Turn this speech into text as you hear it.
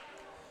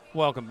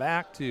Welcome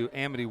back to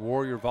Amity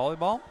Warrior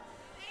Volleyball.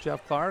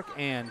 Jeff Clark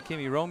and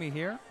Kimmy Romy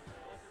here,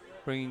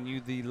 bringing you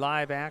the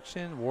live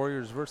action,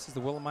 Warriors versus the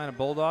Willamina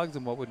Bulldogs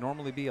in what would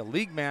normally be a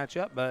league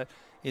matchup, but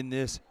in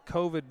this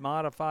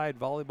COVID-modified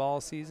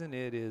volleyball season,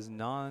 it is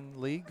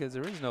non-league because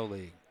there is no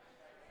league.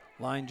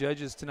 Line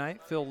judges tonight,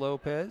 Phil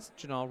Lopez,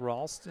 Janelle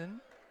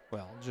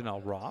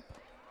Ropp,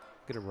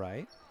 get it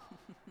right.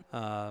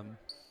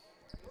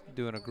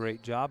 Doing a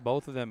great job.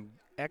 Both of them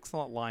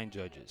excellent line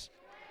judges.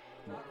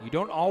 You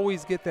don't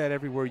always get that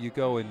everywhere you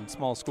go in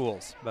small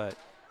schools, but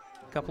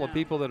a couple of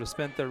people that have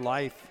spent their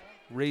life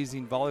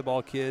raising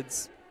volleyball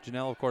kids.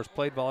 Janelle, of course,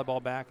 played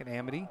volleyball back at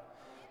Amity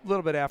a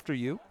little bit after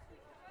you.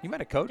 You might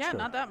have coached her. Yeah,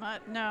 not that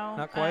much. No.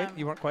 Not quite?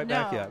 You weren't quite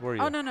back yet, were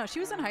you? Oh, no.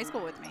 She was in high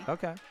school with me.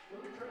 Okay.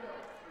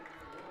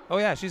 Oh,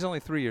 yeah, she's only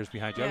 3 years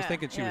behind you. I was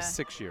thinking she was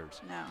 6 years.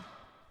 No.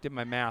 Did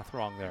my math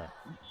wrong there.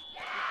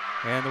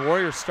 And the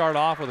Warriors start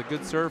off with a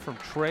good serve from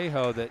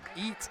Trejo that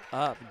eats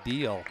up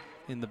Deal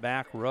in the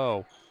back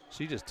row.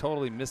 She just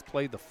totally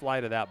misplayed the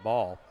flight of that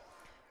ball.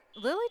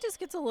 Lily just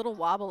gets a little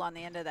wobble on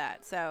the end of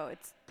that. So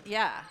it's,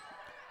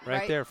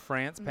 Right there,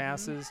 France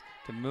passes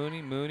to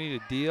Mooney. Mooney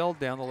to Deal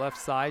down the left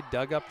side,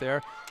 dug up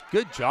there.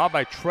 Good job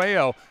by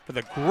Trejo with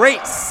a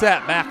great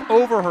set back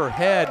over her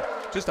head.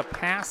 Just a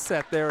pass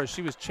set there as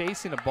she was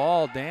chasing a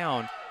ball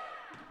down.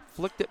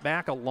 Flicked it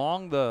back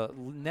along the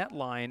net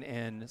line,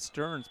 and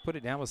Stearns put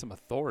it down with some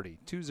authority.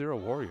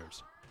 2-0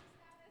 Warriors.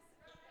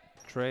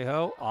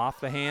 Trejo off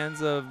the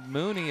hands of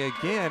Mooney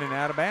again and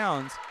out of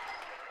bounds.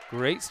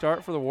 Great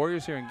start for the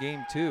Warriors here in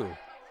game 2.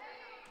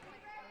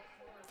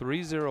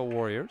 3-0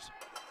 Warriors.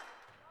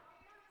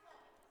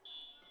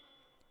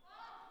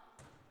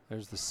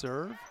 There's the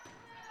serve.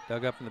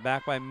 Dug up in the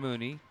back by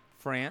Mooney.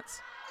 France.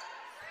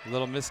 A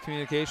little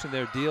miscommunication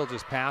there. Deal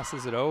just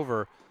passes it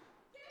over.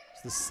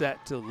 It's the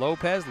set to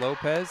Lopez.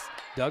 Lopez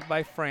dug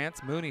by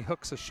France. Mooney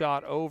hooks a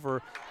shot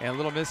over, and a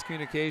little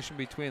miscommunication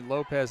between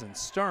Lopez and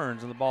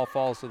Stearns, and the ball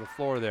falls to the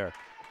floor there.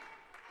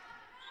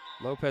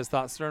 Lopez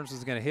thought Stearns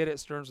was going to hit it.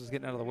 Stearns was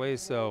getting out of the way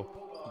so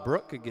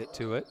Brooke could get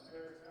to it,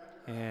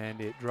 and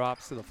it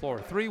drops to the floor.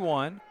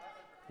 3-1.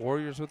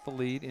 Warriors with the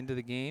lead into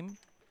the game.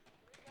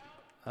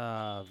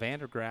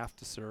 Vandergraaf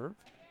to serve.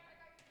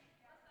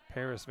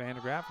 Paris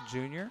Vandergraaf,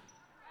 Jr.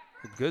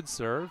 A good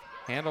serve.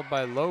 Handled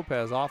by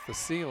Lopez off the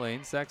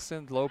ceiling.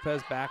 Sexton,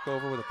 Lopez back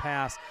over with a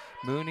pass.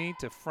 Mooney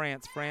to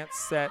France. France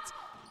sets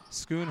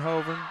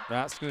Schoonhoven,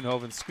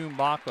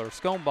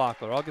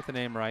 Schoonbachler. I'll get the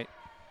name right.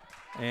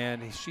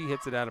 And she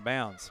hits it out of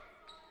bounds.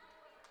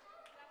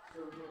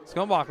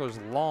 Schoonbachler's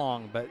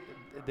long, but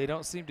they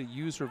don't seem to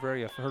use her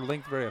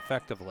length very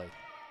effectively.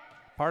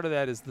 Part of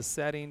that is the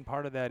setting.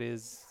 Part of that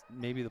is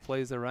maybe the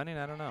plays they're running.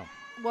 I don't know.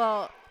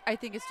 Well, I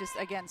think it's just,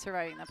 again,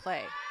 surviving the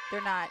play.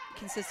 They're not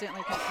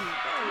consistently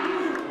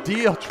competing.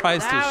 Deal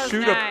tries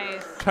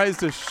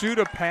to shoot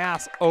a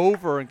pass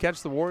over and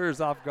catch the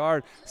Warriors off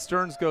guard.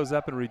 Stearns goes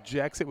up and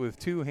rejects it with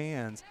two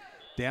hands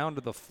down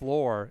to the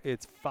floor.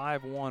 It's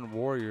 5-1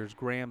 Warriors.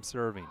 Graham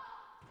serving.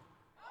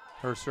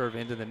 Her serve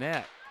into the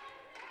net.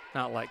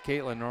 Not like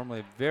Caitlin,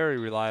 normally a very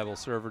reliable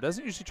server.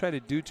 Doesn't usually try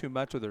to do too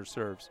much with her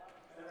serves.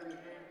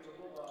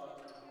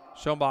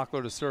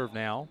 Schoenbachler to serve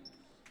now.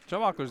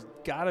 Schoenbachler's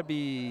got to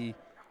be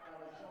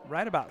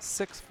right about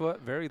 6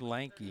 foot, very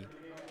lanky,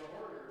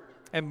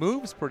 and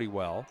moves pretty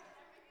well.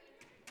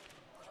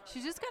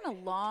 She's just kind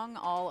of long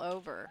all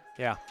over.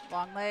 Yeah.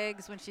 Long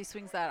legs. When she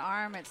swings that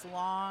arm, it's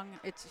long.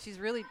 She's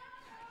really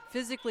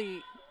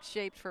physically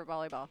shaped for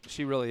volleyball.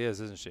 She really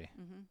is, isn't she?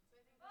 Mm-hmm.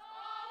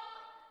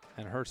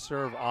 And her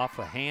serve off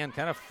the hand,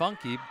 kind of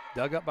funky,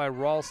 dug up by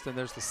Ralston.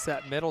 There's the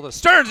set middle to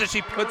Stearns, and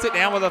she puts it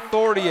down with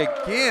authority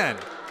again.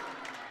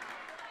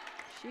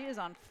 She is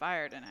on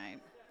fire tonight.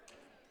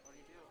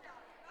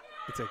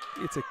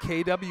 It's a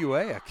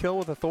KWA, a kill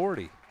with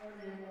authority.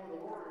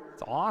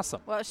 It's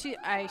awesome. Well,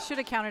 I should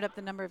have counted up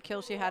the number of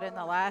kills she had in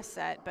the last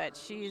set, but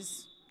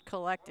she's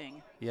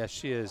collecting. Yes,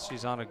 she is.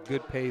 She's on a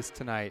good pace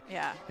tonight.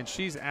 Yeah. And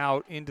she's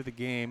out into the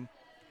game.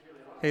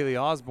 Haley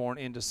Osborne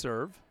in to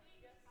serve.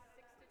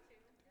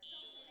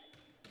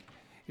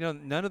 You know,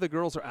 none of the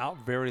girls are out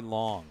very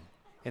long,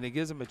 and it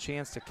gives them a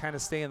chance to kind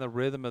of stay in the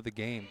rhythm of the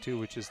game, too,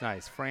 which is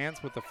nice.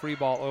 France with the free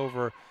ball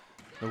over.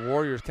 The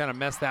Warriors kind of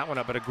messed that one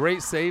up, but a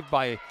great save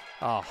by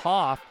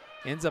Hoff.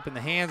 Ends up in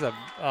the hands of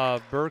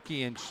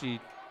Berkey, and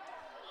she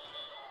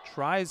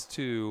tries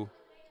to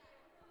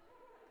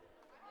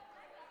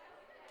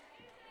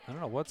 – I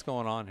don't know what's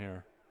going on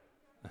here.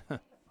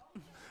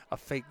 A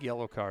fake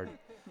yellow card.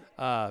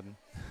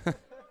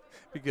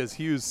 Because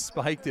Hughes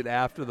spiked it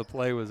after the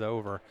play was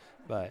over,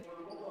 but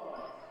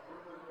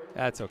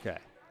that's okay.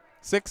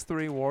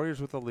 6-3 Warriors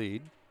with the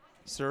lead.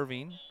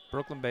 Serving,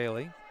 Brooklyn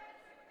Bailey.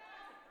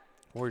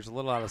 Warriors a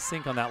little out of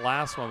sync on that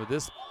last one, but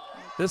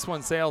this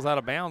one sails out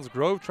of bounds.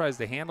 Grove tries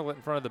to handle it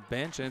in front of the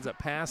bench and ends up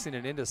passing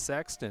it into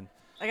Sexton.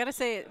 I got to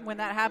say, when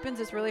that happens,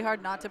 it's really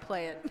hard not to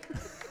play it.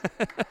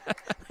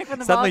 Like when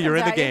the Suddenly ball you're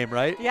in comes the at you. game,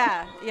 right?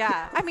 Yeah,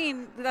 yeah. I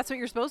mean, that's what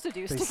you're supposed to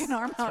do, stick an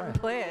arm out and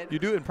play it. You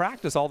do it in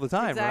practice all the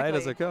time, right,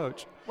 as Exactly. a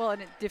coach? Well,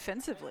 and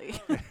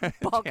defensively,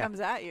 ball Yeah. comes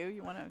at you.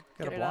 You want to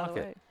Gotta get it out of block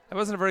the it. way. That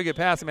wasn't a very good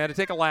pass, Amanda.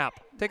 Take a lap.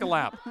 Take a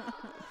lap.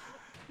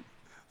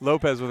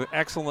 Lopez with an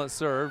excellent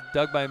serve.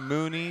 Dug by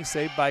Mooney,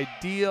 saved by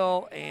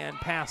Deal, and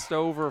passed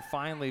over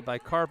finally by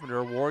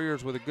Carpenter.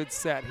 Warriors with a good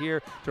set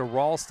here to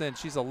Ralston.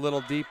 She's a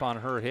little deep on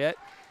her hit.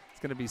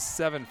 It's going to be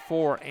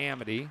 7-4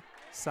 Amity.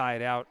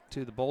 Side out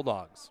to the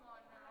Bulldogs.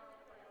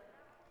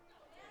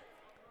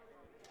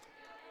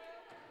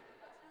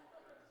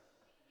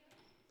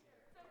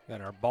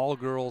 Got our ball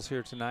girls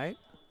here tonight.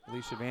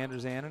 Alicia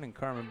Vanderzanen and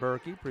Carmen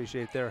Berkey.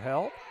 Appreciate their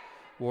help.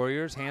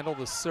 Warriors handle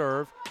the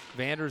serve.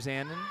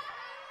 Vanderzanen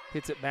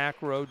hits it back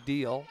row.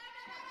 Deal.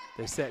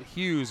 They set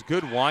Hughes.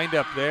 Good wind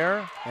up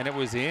there, and it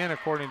was in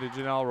according to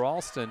Janelle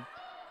Ralston.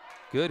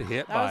 Good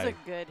hit That by. was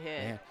a good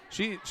hit. Man,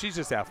 she's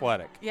just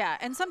athletic. Yeah,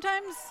 and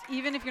sometimes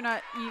even if you're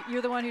not,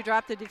 you're the one who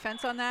dropped the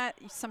defense on that.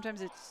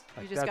 Sometimes it's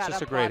you just got That's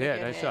just a great hit.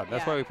 Nice job.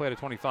 That's why we played a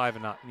 25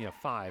 and not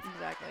 5.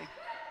 Exactly.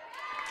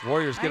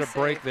 Warriors get a Nice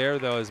break save. there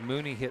though as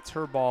Mooney hits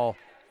her ball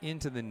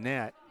into the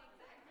net.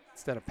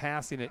 Instead of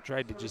passing it,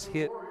 tried to just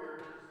hit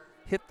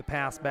the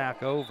pass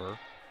back over.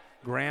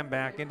 Graham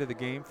back into the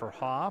game for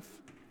Hoff.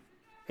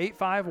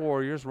 8-5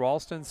 Warriors.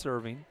 Ralston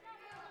serving.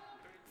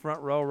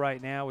 Front row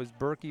right now is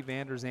Berkey,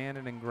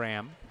 Vanderzanen, and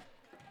Graham.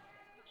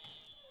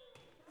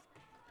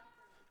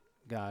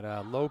 Got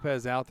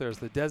Lopez out there as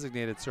the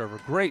designated server.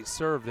 Great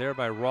serve there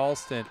by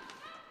Ralston.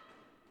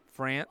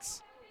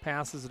 France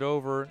passes it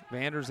over.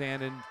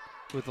 Vanderzanen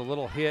with a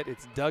little hit.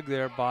 It's dug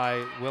there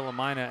by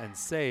Willamina and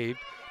saved.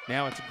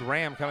 Now it's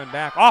Graham coming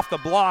back off the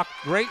block.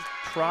 Great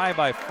try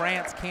by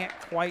France. Can't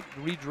quite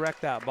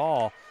redirect that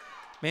ball.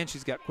 Man,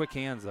 she's got quick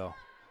hands, though.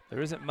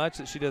 There isn't much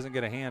that she doesn't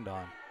get a hand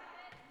on.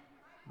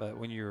 But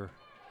when you're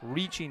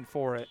reaching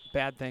for it,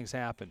 bad things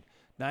happen.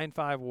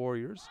 9-5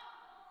 Warriors.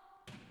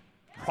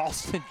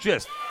 Ralston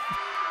just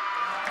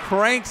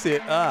cranks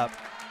it up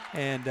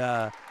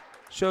and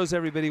shows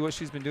everybody what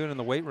she's been doing in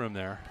the weight room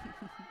there.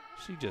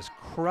 She just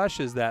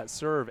crushes that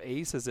serve,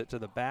 aces it to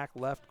the back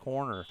left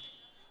corner.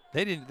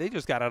 They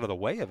just got out of the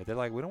way of it. They're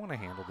like, we don't want to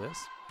handle this.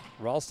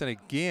 Ralston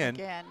again.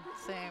 Again,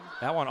 same.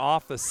 That one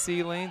off the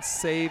ceiling,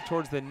 saved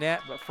towards the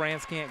net, but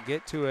France can't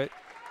get to it.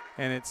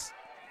 And it's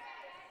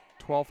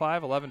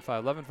 12-5,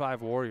 11-5,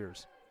 11-5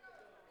 Warriors.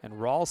 And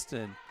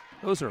Ralston,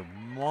 those are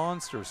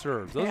monster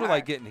serves. Those are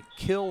like getting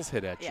kills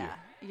hit at you.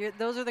 Yeah,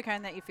 those are the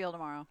kind that you feel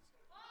tomorrow.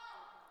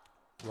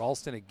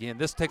 Ralston again.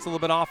 This takes a little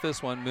bit off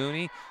this one.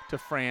 Mooney to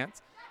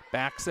France.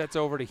 Back sets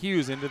over to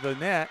Hughes into the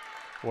net.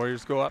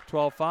 Warriors go up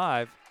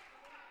 12-5.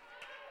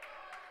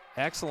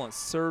 Excellent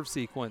serve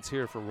sequence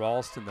here for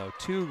Ralston, though.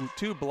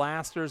 Two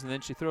blasters, and then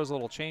she throws a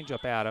little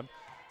changeup at him.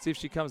 See if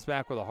she comes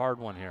back with a hard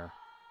one here.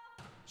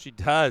 She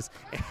does.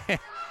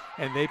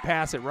 And they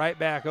pass it right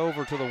back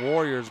over to the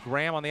Warriors.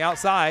 Graham on the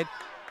outside.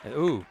 And,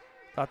 ooh,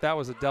 thought that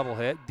was a double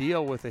hit.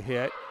 Deal with a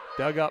hit.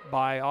 Dug up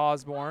by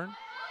Osborne.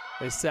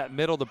 They set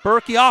middle to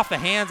Berkey off the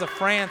hands of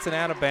France and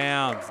out of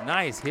bounds.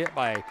 Nice hit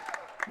by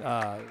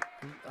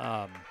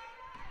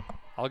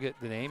I'll get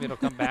the name. It'll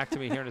come back to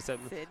me here in a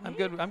second. I'm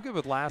good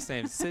with last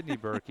names. Sydney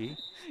Berkey.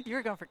 You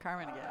were going for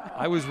Carmen again.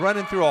 I was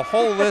running through a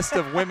whole list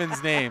of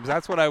women's names.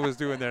 That's what I was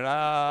doing there.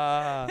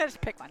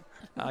 Just pick one.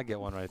 I'll get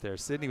one right there.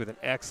 Sydney with an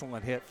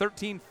excellent hit.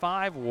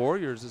 13-5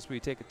 Warriors as we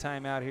take a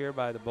timeout here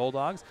by the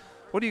Bulldogs.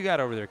 What do you got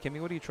over there, Kimmy?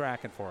 What are you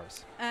tracking for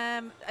us?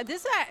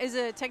 This is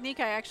a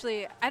technique I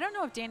don't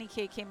know if Danny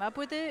K came up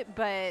with it,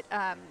 but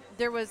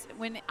there was,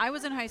 when I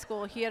was in high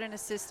school, he had an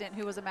assistant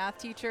who was a math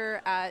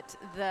teacher at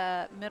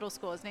the middle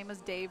school. His name was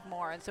Dave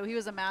Moore, and so he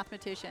was a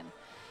mathematician.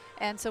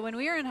 And so when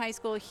we were in high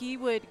school, he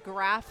would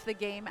graph the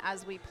game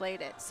as we played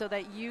it so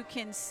that you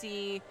can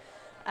see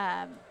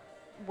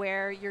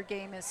where your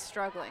game is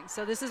struggling.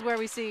 So this is where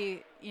we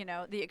see,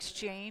 the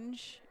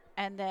exchange,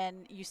 and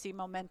then you see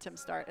momentum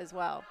start as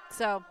well.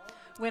 So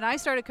when I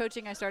started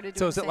coaching, I started doing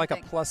So is the it same like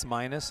thing. a plus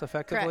minus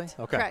effectively? Correct.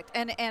 Okay. Correct.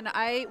 And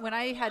when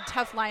I had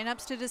tough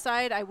lineups to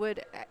decide, I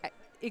would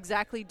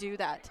exactly do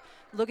that.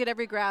 Look at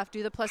every graph,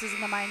 do the pluses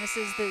and the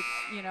minuses,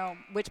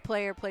 which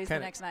player plays the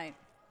next night.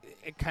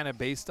 It kind of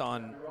based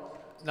on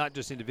not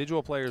just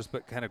individual players,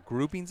 but kind of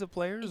groupings of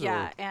players?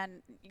 Yeah,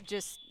 and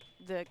just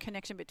the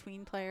connection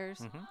between players.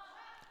 Mm-hmm.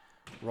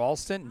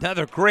 Ralston,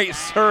 another great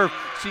serve.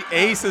 She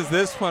aces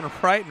this one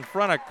right in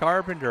front of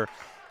Carpenter.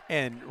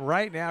 And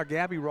right now,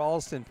 Gabby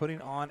Ralston putting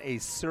on a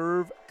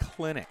serve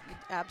clinic.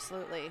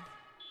 Absolutely.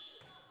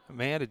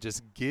 Amanda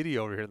just giddy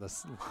over here.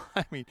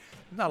 I mean,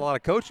 not a lot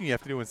of coaching you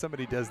have to do when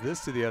somebody does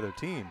this to the other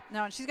team.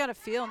 No, and she's got a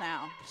feel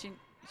now.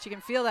 She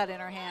can feel that in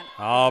her hand.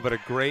 Oh, but a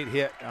great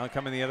hit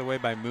coming the other way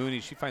by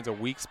Mooney. She finds a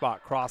weak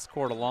spot cross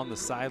court along the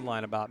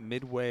sideline about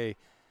midway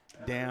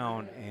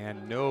down,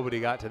 and nobody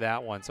got to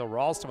that one. So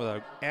Ralston with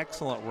an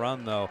excellent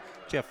run, though.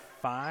 She have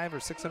 5 or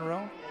 6 in a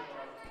row?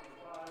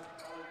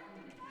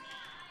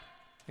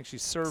 I think she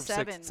served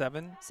 7. 6,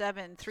 7.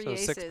 7, 3 so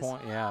aces. 6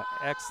 point, yeah,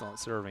 excellent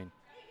serving.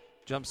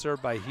 Jump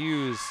serve by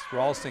Hughes.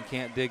 Ralston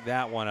can't dig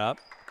that one up.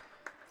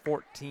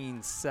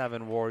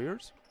 14-7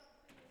 Warriors.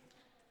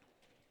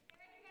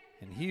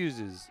 And Hughes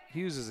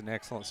is an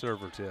excellent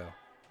server too.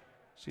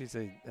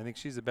 I think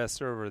she's the best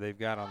server they've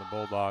got on the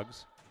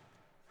Bulldogs.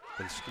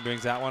 But she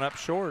brings that one up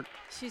short.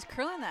 She's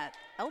curling that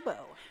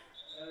elbow.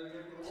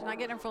 She's not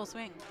getting her full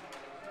swing.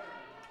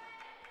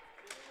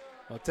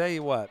 I'll tell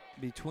you what,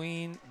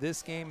 between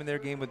this game and their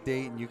game with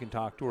Dayton, you can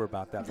talk to her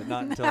about that, but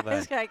not until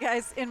then.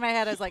 Guys, in my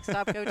head, I was like,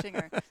 stop coaching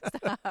her.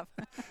 Stop.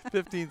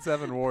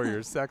 15-7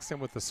 Warriors.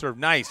 Sexton with the serve.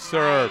 Nice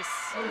serve.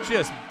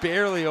 Just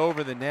barely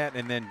over the net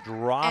and then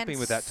dropping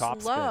with that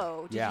top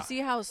spin. Did you see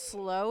how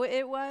slow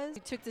it was? He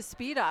took the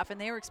speed off,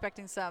 and they were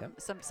expecting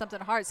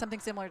something hard, something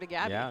similar to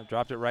Gabby. Yeah,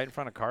 dropped it right in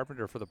front of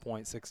Carpenter for the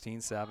point,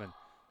 16-7.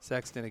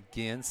 Sexton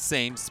again,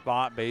 same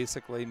spot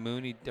basically.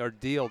 Mooney or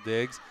Deal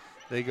digs.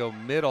 They go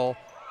middle.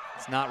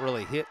 It's not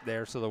really hit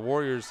there, so the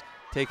Warriors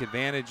take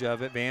advantage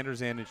of it. Van der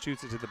Zanden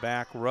shoots it to the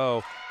back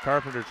row.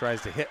 Carpenter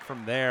tries to hit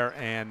from there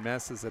and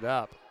messes it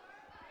up.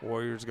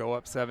 Warriors go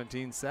up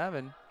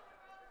 17-7.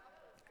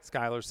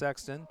 Skylar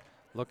Sexton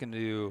looking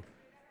to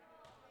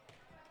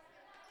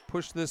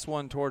push this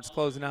one towards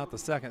closing out the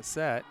second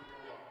set.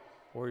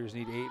 Warriors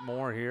need 8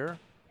 more here.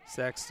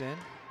 Sexton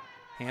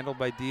handled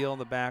by Deal in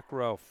the back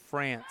row.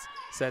 France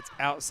sets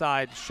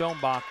outside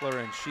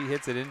Schoenbachler, and she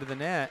hits it into the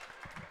net.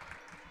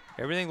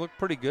 Everything looked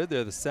pretty good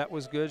there. The set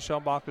was good.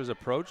 Schoenbachler's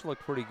approach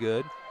looked pretty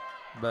good,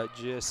 but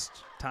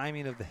just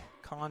timing of the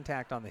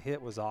contact on the hit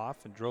was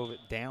off and drove it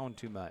down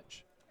too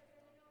much.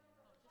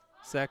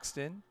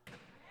 Sexton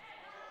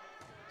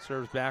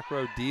serves back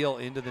row. Deal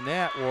into the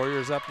net.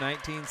 Warriors up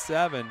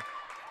 19-7. Well,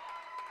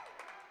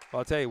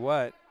 I'll tell you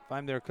what, if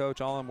I'm their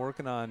coach, all I'm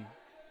working on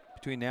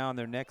between now and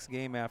their next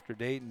game after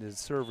Dayton is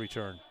serve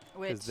return,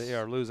 because they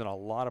are losing a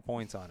lot of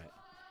points on it.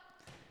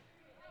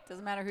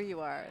 Doesn't matter who you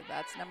are.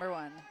 That's number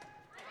one.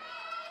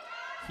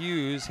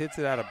 Hughes hits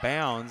it out of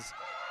bounds.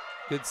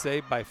 Good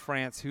save by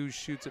France. Hughes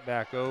shoots it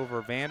back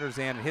over. Van der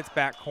Zanden hits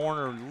back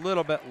corner a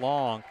little bit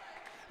long.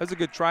 That was a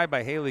good try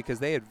by Haley because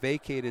they had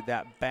vacated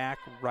that back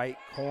right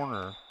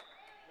corner.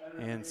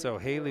 And so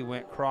Haley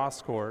went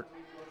cross court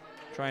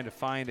trying to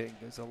find it.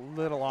 It's a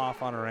little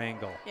off on her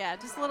angle. Yeah,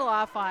 just a little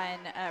off on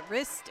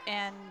wrist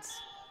and,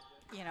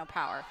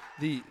 power.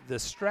 The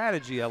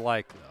strategy I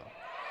like, though.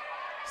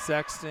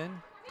 Sexton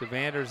to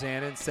Van der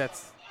Zanden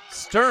sets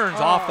Stearns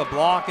off the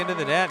block into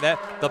the net.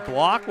 The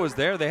block was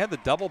there. They had the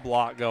double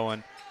block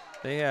going.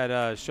 They had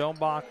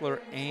Schoenbachler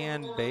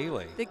and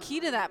Bailey. The key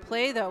to that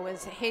play, though,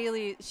 was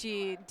Haley.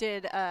 She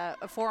did a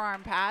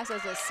forearm pass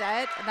as a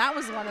set, and that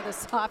was one of the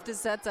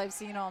softest sets I've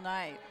seen all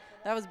night.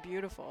 That was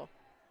beautiful.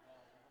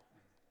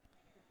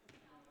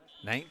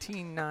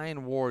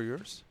 19-9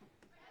 Warriors.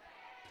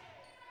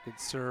 Good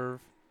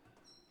serve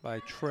by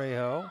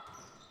Trejo.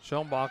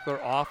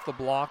 Schoenbachler off the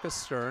block of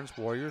Stearns.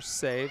 Warriors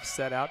save,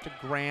 set out to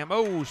Graham.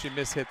 Oh, she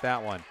mishit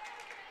that one.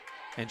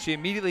 And she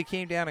immediately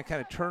came down and kind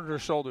of turned her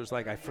shoulders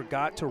like, I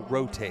forgot to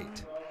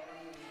rotate.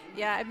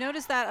 Yeah, I've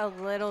noticed that a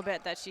little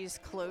bit, that she's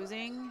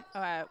closing,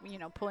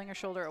 pulling her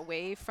shoulder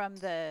away from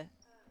the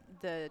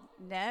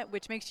net,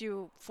 which makes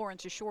you 4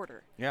 inches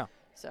shorter. Yeah.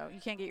 So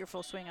you can't get your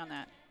full swing on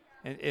that.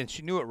 And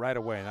she knew it right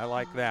away, and I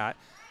like that.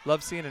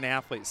 Love seeing an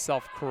athlete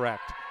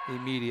self-correct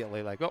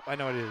immediately, like, oh, I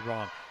know I did it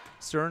wrong.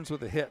 Stearns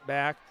with a hit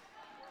back.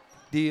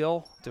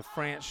 Deal to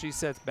France. She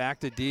sets back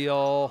to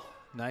Deal.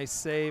 Nice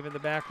save in the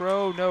back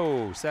row.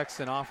 No,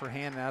 Sexton off her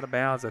hand and out of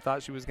bounds. I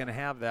thought she was going to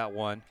have that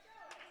one.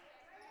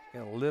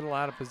 Got a little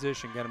out of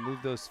position. Got to move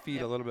those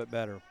feet a little bit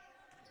better.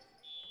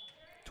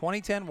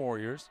 20-10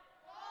 Warriors.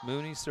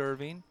 Mooney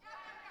serving.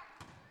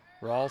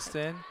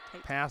 Ralston.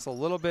 Pass a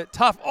little bit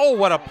tough. Oh,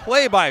 what a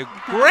play by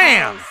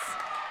Graham.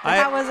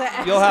 That was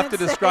an you'll have to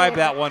describe save.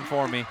 that one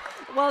for me.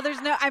 Well,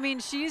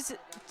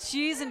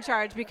 she's in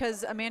charge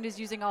because Amanda's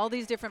using all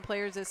these different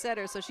players as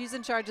setters, so she's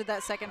in charge of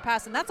that second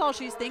pass, and that's all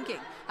she's thinking.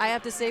 I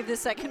have to save this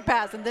second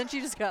pass, and then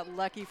she just got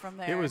lucky from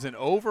there. It was an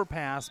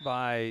overpass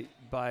by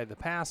the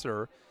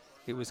passer.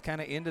 It was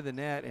kind of into the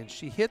net, and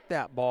she hit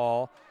that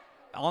ball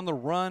on the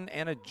run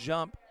and a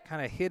jump,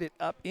 kind of hit it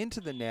up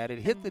into the net. It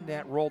hit the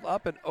net, rolled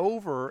up and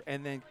over,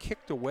 and then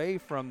kicked away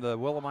from the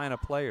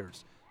Willamina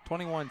players.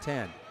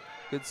 21-10.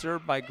 Good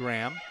serve by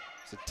Graham.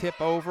 It's a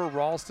tip over.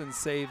 Ralston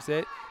saves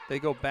it. They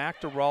go back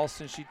to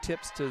Ralston. She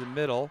tips to the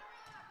middle.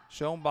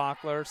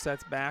 Schoenbachler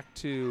sets back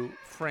to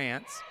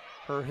France.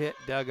 Her hit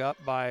dug up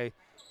by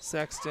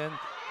Sexton.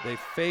 They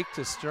fake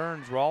to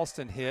Stearns.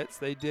 Ralston hits.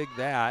 They dig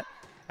that.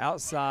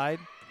 Outside.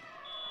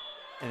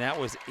 And that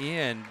was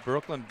in.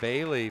 Brooklyn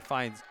Bailey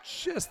finds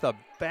just the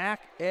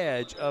back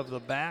edge of the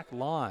back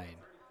line.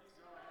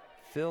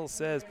 Phil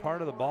says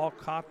part of the ball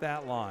caught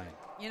that line.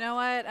 You know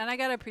what? And I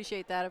got to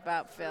appreciate that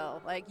about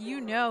Phil. Like, he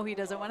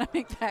doesn't want to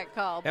make that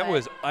call. That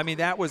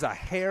was a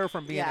hair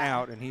from being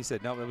out, and he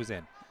said, no, it was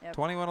in. Yep.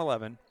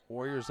 21-11,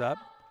 Warriors up.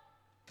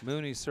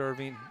 Mooney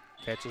serving,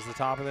 catches the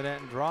top of the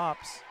net and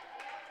drops.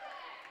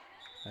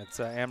 That's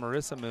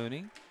Amarissa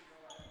Mooney.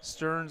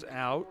 Stearns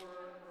out.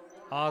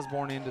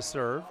 Osborne in to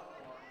serve.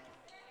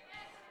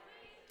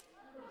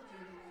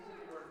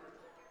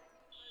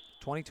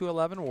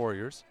 22-11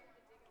 Warriors.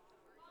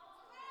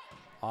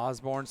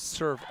 Osborne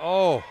serve.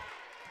 Oh!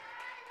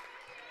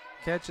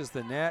 Catches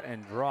the net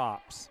and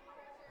drops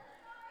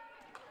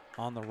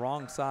on the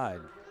wrong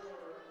side.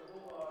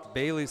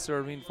 Bailey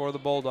serving for the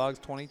Bulldogs,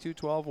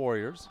 22-12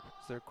 Warriors.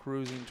 They're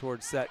cruising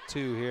towards set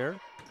 2 here.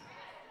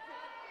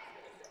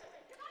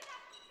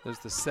 There's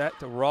the set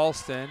to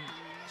Ralston.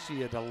 She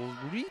had to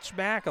reach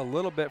back a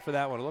little bit for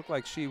that one. It looked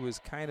like she was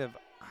kind of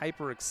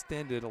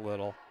hyperextended a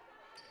little.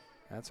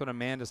 That's what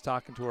Amanda's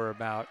talking to her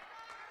about.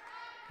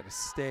 Got to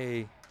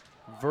stay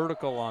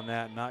vertical on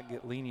that and not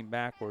get leaning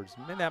backwards.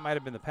 And that might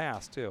have been the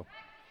pass, too.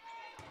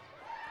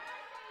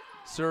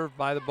 Served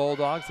by the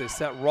Bulldogs. They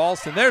set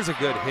Ralston. There's a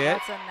good hit.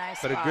 That's a nice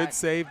but spot. A good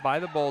save by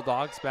the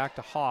Bulldogs. Back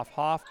to Hoff.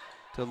 Hoff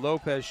to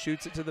Lopez.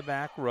 Shoots it to the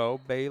back row.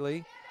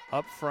 Bailey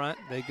up front.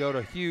 They go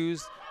to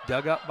Hughes.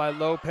 Dug up by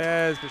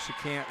Lopez, but she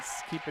can't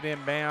keep it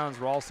in bounds.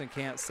 Ralston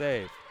can't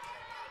save.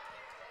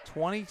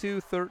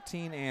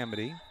 22-13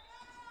 Amity.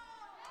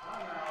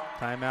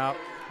 Timeout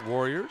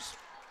Warriors.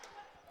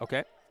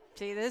 Okay.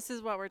 See, this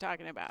is what we're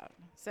talking about.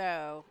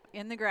 So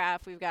in the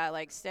graph, we've got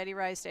like steady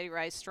rise,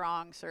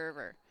 strong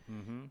server.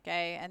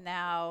 Okay, and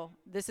now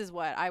this is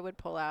what I would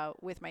pull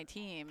out with my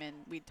team, and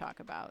we'd talk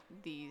about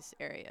these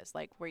areas,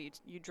 like where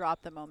you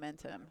drop the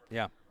momentum.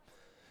 Yeah.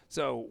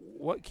 So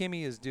what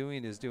Kimmy is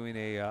doing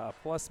a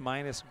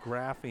plus-minus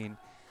graphing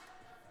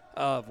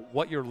of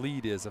what your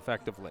lead is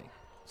effectively.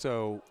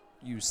 So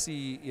you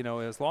see,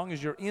 as long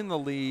as you're in the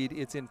lead,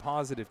 it's in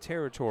positive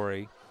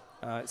territory.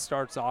 It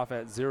starts off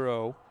at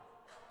zero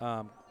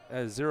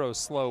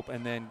slope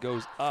and then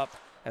goes up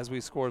as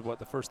we scored,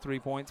 the first 4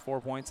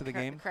 points of the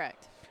game?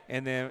 Correct.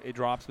 And then it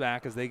drops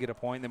back as they get a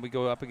point. Then we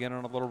go up again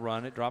on a little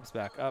run. It drops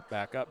back, up,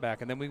 back, up,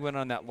 back. And then we went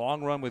on that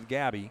long run with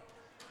Gabby,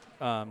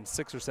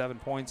 6 or 7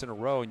 points in a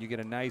row, and you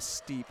get a nice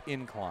steep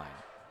incline.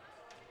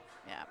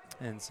 Yeah.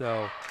 And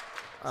so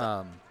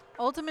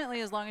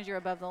ultimately, as long as you're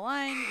above the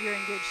line, you're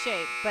in good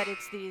shape. But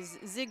it's these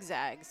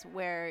zigzags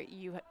where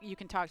you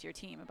can talk to your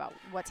team about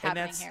what's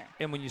happening here.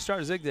 And when you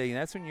start zigzagging,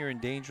 that's when you're in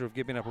danger of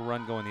giving up a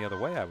run going the other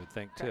way, I would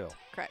think, too.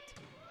 Correct.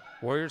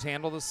 Warriors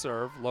handle the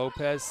serve.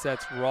 Lopez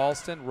sets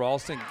Ralston.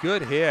 Ralston,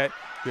 good hit.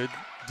 Good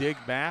dig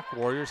back.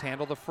 Warriors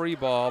handle the free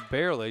ball.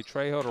 Barely.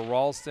 Trejo to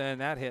Ralston.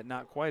 That hit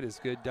not quite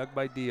as good. Dug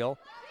by Deal.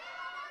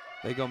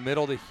 They go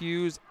middle to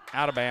Hughes.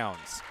 Out of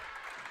bounds.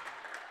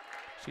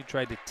 She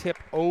tried to tip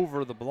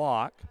over the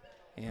block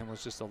and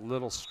was just a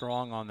little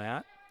strong on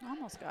that.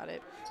 Almost got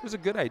it. It was a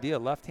good idea.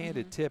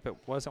 Left-handed tip. It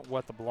wasn't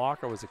what the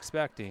blocker was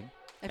expecting.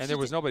 And there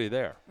was nobody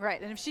there.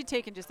 Right. And if she'd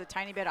taken just a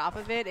tiny bit off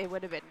of it, it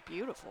would have been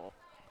beautiful.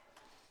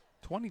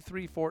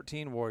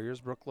 23-14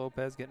 Warriors. Brooke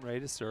Lopez getting ready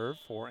to serve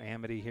for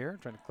Amity here,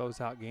 trying to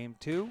close out game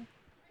 2.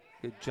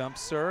 Good jump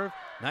serve.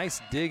 Nice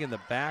dig in the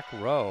back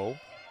row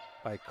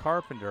by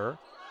Carpenter.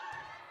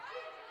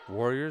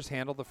 Warriors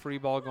handle the free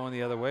ball going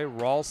the other way.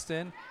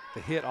 Ralston,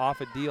 the hit off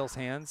of Deal's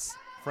hands.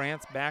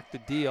 France back to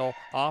Deal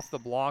off the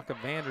block of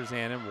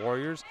Vanderzanden.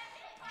 Warriors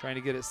trying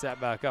to get it set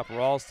back up.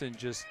 Ralston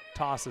just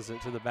tosses it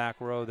to the back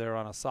row there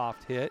on a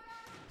soft hit.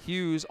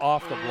 Hughes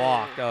off the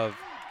block of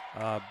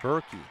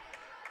Berkey.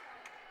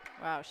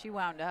 Wow, she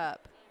wound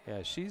up.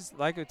 Yeah, she's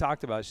like we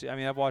talked about.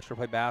 I've watched her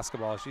play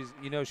basketball.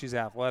 She's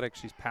athletic.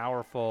 She's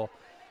powerful.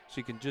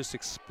 She can just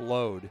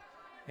explode.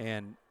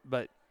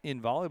 But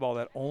in volleyball,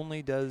 that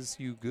only does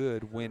you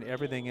good when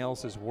everything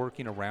else is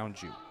working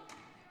around you.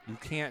 You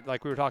can't,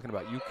 like we were talking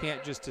about, you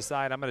can't just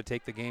decide I'm going to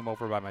take the game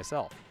over by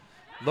myself.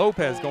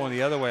 Lopez going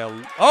the other way.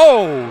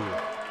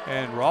 Oh!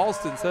 And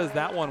Ralston says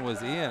that one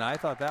was in. I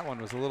thought that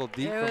one was a little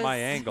deep from my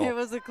angle. It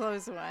was a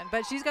close one,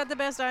 but she's got the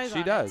best eyes on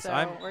it. She does.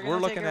 So we're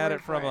looking at it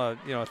from a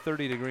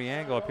 30-degree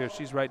angle up here.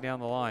 She's right down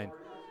the line.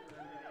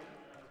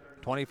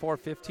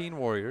 24-15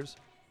 Warriors.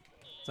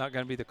 It's not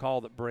going to be the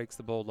call that breaks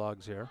the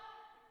Bulldogs here.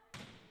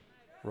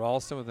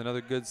 Ralston with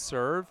another good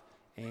serve.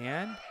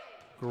 And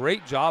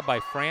great job by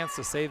France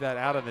to save that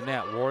out of the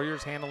net.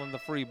 Warriors handling the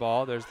free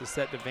ball. There's the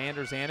set to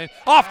Vanderzanden.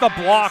 Off the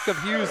block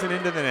of Hughes and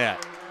into the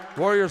net.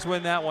 Warriors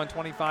win that one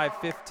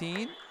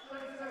 25-15.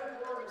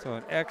 So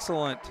an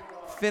excellent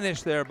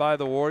finish there by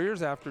the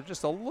Warriors after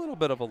just a little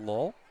bit of a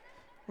lull.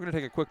 We're going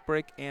to take a quick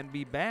break and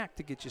be back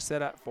to get you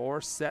set up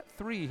for set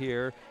 3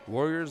 here.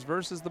 Warriors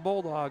versus the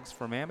Bulldogs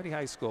from Amity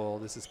High School.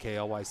 This is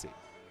KLYC.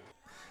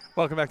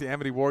 Welcome back to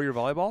Amity Warrior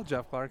Volleyball.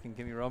 Jeff Clark and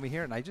Kimmy Romy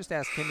here. And I just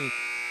asked Kimmy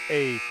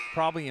a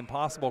probably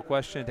impossible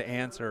question to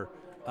answer.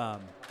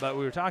 But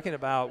we were talking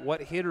about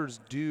what hitters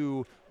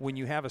do when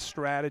you have a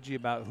strategy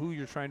about who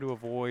you're trying to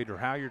avoid or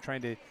how you're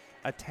trying to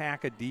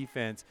attack a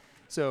defense.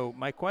 So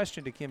my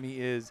question to Kimmy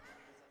is,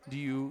 do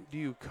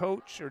you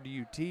coach or do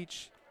you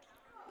teach?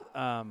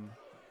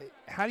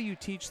 How do you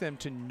teach them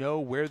to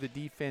know where the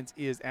defense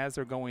is as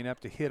they're going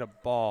up to hit a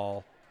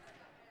ball,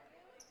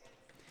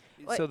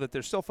 so that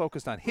they're still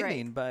focused on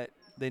hitting, right, but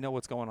they know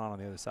what's going on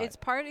the other side? It's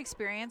part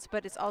experience,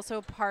 but it's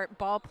also part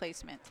ball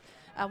placement.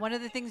 One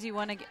of the things you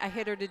want a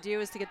hitter to do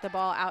is to get the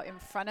ball out in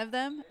front of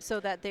them so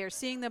that they're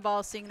seeing the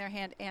ball, seeing their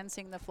hand, and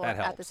seeing the floor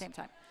at the same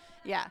time.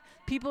 Yeah.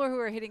 People who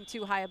are hitting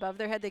too high above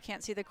their head, they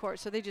can't see the court,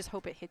 so they just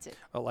hope it hits it.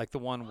 Like the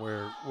one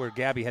where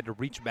Gabby had to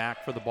reach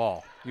back for the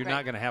ball. You're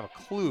not going to have a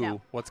clue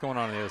what's going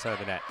on the other side of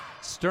the net.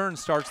 Stern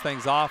starts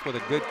things off with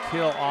a good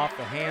kill off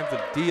the hands of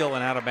Deal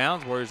and out of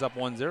bounds. Warriors up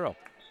 1-0.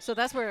 So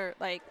that's where,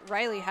 like,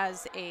 Riley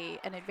has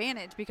an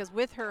advantage because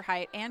with her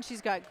height and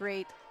she's got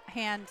great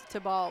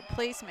hand-to-ball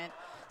placement,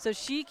 so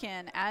she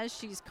can, as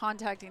she's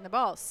contacting the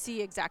ball,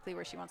 see exactly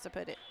where she wants to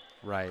put it.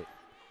 Right.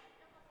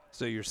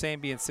 So you're saying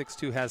being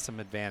 6'2" has some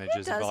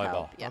advantages in volleyball.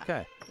 Help, yeah.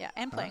 Okay. Yeah,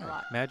 and playing a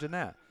lot. Imagine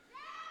that.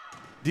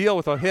 Deal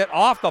with a hit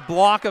off the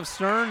block of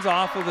Stearns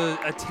off of the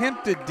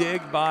attempted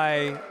dig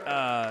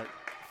by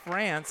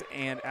France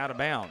and out of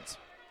bounds.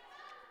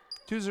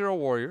 2-0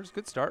 Warriors.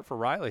 Good start for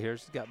Riley here.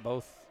 She's got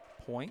both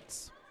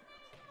points.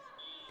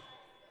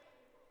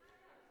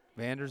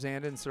 Van der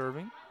Zanden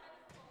serving.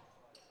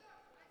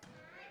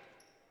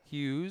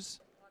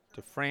 Hughes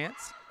to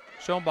France.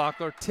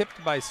 Schoenbachler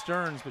tipped by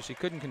Stearns, but she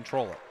couldn't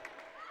control it.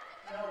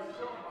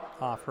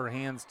 Off her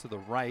hands to the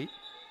right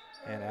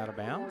and out of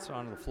bounds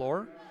onto the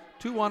floor.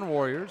 2-1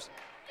 Warriors.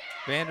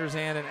 Van der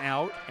Zanden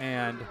out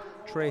and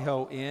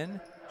Trejo in.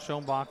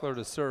 Schoenbachler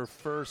to serve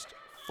first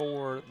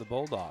for the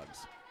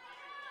Bulldogs.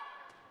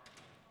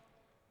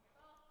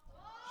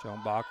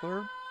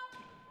 Schoenbachler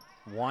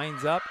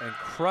winds up and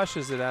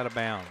crushes it out of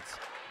bounds.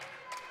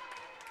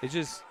 It's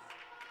just,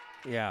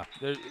 yeah,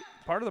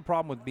 part of the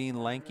problem with being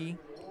lanky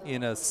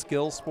in a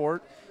skill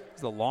sport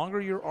is the longer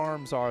your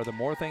arms are, the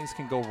more things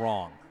can go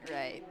wrong.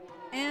 Right.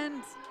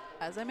 And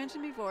as I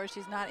mentioned before,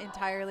 she's not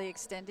entirely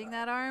extending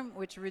that arm,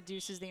 which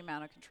reduces the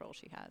amount of control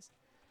she has.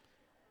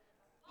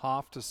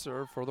 Hoff to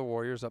serve for the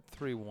Warriors, up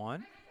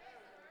 3-1.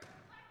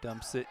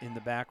 Dumps it in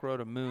the back row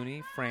to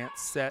Mooney. France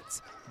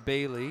sets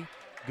Bailey.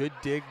 Good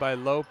dig by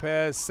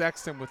Lopez.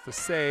 Sexton with the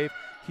save.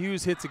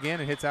 Hughes hits again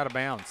and hits out of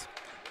bounds.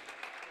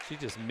 She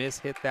just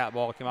hit that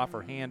ball. It came off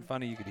her hand.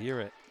 Funny, you could hear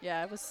it.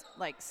 Yeah, it was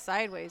like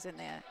sideways in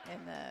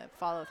the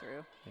follow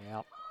through.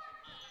 Yeah.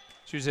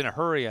 She was in a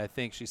hurry, I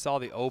think. She saw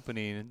the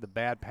opening, the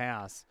bad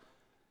pass,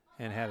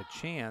 and had a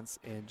chance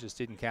and just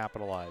didn't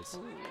capitalize.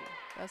 Ooh,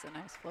 that's a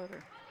nice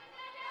floater.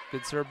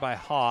 Good serve by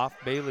Hoff.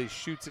 Bailey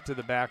shoots it to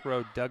the back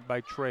row, dug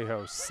by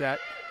Trejo. Set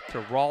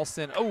to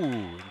Ralston. Oh,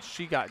 and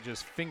she got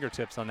just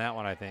fingertips on that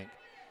one, I think.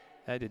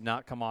 That did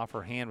not come off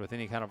her hand with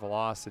any kind of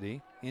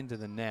velocity into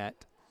the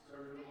net.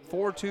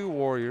 4-2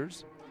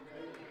 Warriors.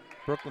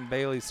 Brooklyn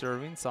Bailey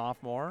serving,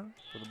 sophomore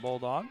for the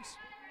Bulldogs.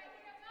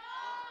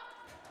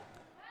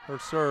 Her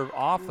serve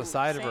off the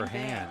side of her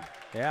hand.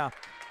 Yeah.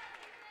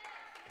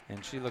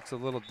 And she looks a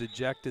little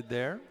dejected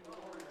there.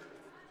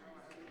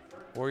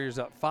 Warriors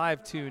up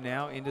 5-2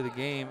 now into the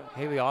game.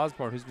 Haley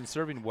Osborne, who's been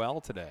serving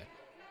well today.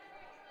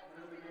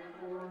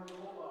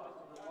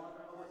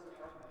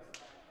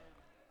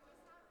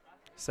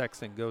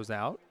 Sexton goes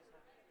out.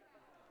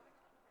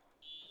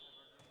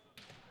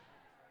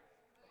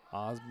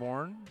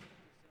 Osborne,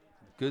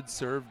 good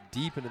serve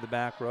deep into the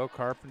back row.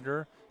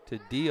 Carpenter to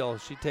Deal.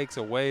 She takes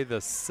away the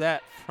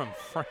set from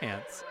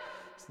France.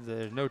 So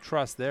there's no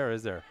trust there,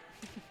 is there?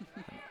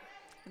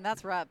 And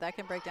that's rough. That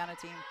can break down a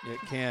team. It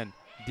can.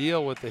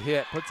 Deal with the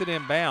hit, puts it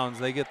in bounds.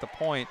 They get the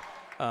point.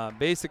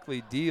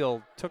 Basically,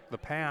 Deal took the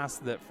pass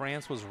that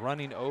France was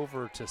running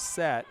over to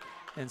set,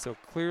 and so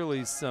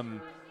clearly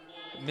some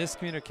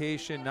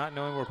miscommunication, not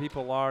knowing where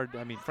people are.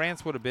 I mean,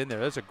 France would have been there.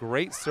 That's a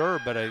great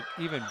serve, but an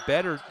even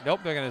better.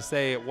 Nope, they're going to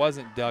say it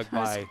wasn't dug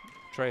by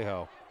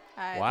Trejo.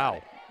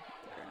 Wow.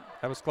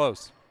 That was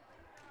close.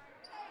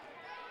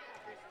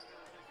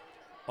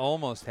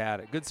 Almost had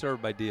it. Good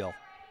serve by Deal.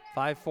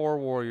 5-4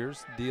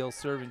 Warriors. Deal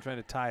serving, trying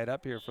to tie it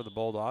up here for the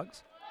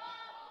Bulldogs.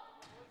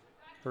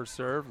 Her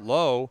serve,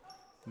 low.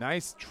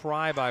 Nice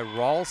try by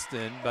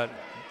Ralston, but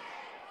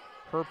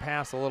her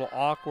pass a little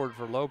awkward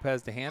for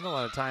Lopez to handle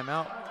on a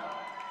timeout.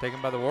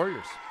 Taken by the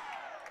Warriors.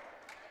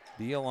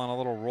 Deal on a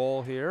little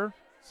roll here.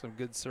 Some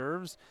good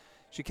serves.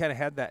 She kind of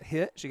had that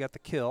hit. She got the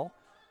kill.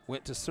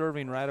 Went to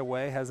serving right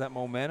away. Has that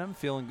momentum.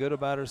 Feeling good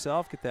about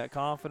herself. Get that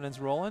confidence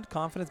rolling.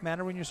 Confidence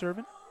matter when you're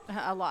serving?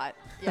 A lot.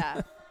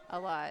 Yeah, a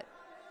lot.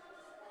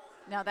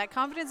 Now, that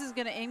confidence is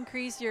going to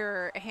increase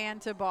your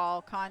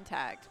hand-to-ball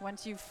contact.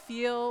 Once you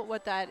feel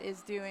what that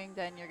is doing,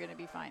 then you're going to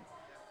be fine.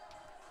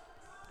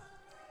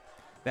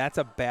 That's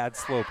a bad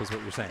slope is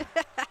what you're saying.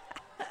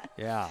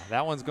 Yeah,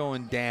 that one's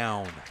going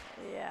down.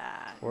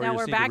 Yeah. Warriors now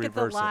we're back at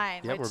the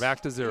line. Yep, we're back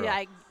to 0.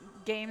 Yeah,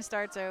 game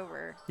starts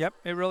over. Yep,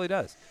 it really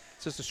does.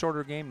 It's just a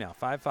shorter game now,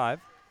 5-5.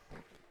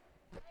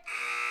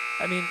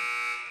 I mean,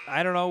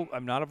 I don't know.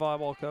 I'm not a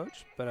volleyball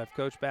coach, but I've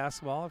coached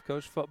basketball, I've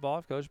coached football,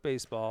 I've coached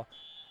baseball.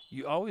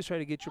 You always try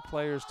to get your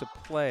players to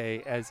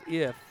play as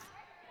if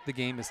the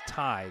game is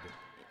tied.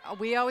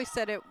 We always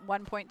set it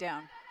 1 point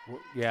down.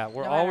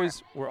 We're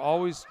always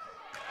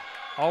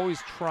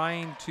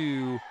trying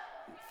to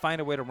find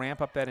a way to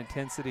ramp up that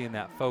intensity and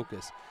that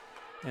focus.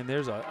 And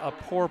there's a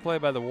poor play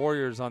by the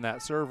Warriors on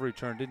that serve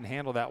return. Didn't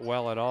handle that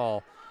well at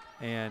all.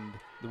 And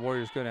the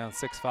Warriors go down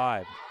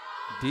 6-5.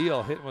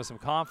 Deal hitting with some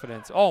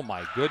confidence. Oh,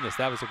 my goodness,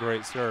 that was a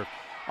great serve.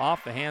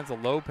 Off the hands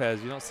of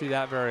Lopez. You don't see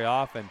that very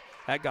often.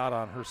 That got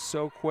on her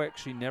so quick,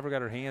 she never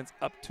got her hands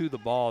up to the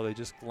ball. They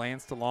just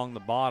glanced along the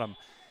bottom,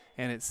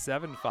 and it's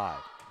 7-5.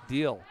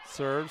 Deal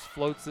serves,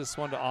 floats this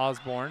one to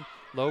Osborne.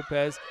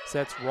 Lopez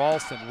sets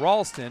Ralston.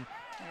 Ralston,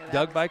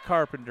 dug by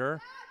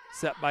Carpenter,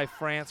 set by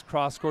France,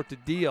 cross court to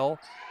Deal.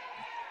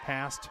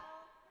 Passed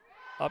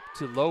up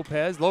to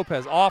Lopez.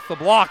 Lopez off the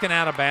block and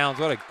out of bounds.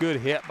 What a good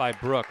hit by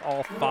Brooke.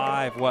 All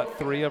five,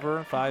 three of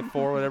her,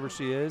 5'4", whatever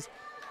she is.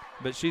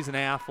 But she's an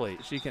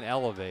athlete. She can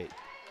elevate.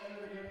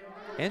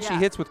 And she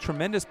hits with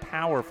tremendous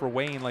power for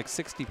weighing like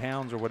 60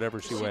 pounds or whatever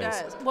she weighs.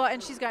 She does. Well,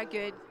 and she's got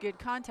good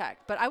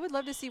contact. But I would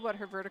love to see what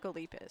her vertical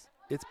leap is.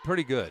 It's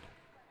pretty good.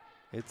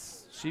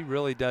 She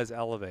really does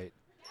elevate.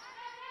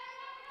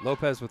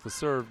 Lopez with the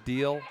serve,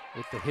 Deal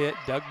with the hit,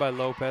 dug by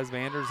Lopez.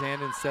 Van der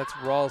Zanden sets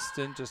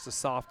Ralston, just a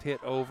soft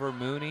hit over.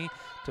 Mooney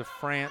to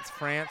France.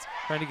 France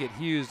trying to get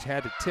Hughes,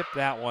 had to tip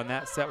that one.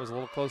 That set was a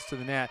little close to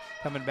the net.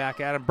 Coming back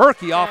at him.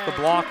 Berkey off the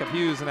block of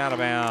Hughes and out of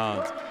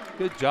bounds.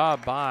 Good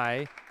job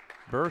by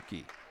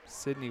Berkey.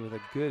 Sydney with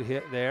a good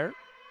hit there.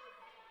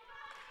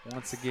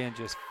 Once again,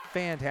 just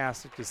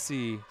fantastic to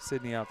see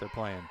Sydney out there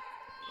playing.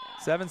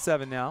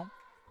 7-7 now.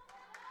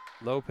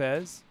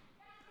 Lopez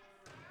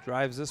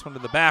drives this one to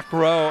the back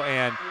row,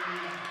 and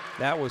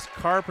that was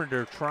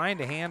Carpenter trying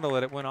to handle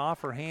it. It went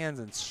off her hands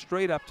and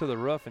straight up to the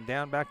roof and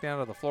back down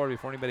to the floor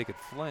before anybody could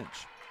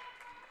flinch.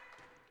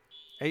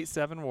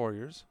 8-7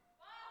 Warriors.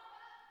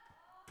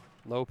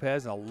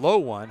 Lopez, a low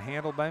one,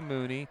 handled by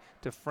Mooney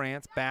to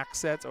France. Back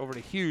sets over to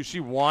Hughes. She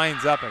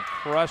winds up and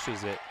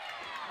crushes it.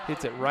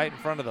 Hits it right in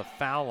front of the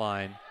foul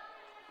line,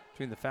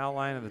 between the foul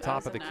line and the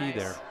top of the key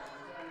there.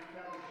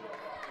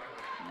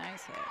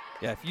 Nice hit.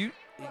 Yeah,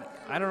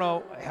 I don't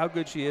know how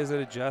good she is at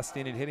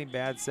adjusting and hitting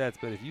bad sets,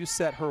 but if you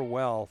set her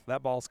well,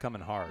 that ball's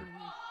coming hard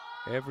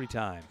every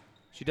time.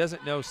 She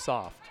doesn't know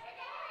soft.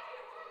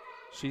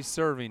 She's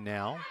serving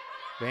now.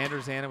 Van der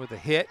Zanden with a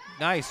hit.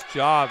 Nice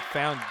job.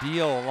 Found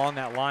Deal along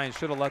that line.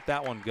 Should have let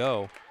that one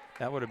go.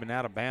 That would have been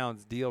out of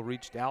bounds. Deal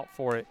reached out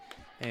for it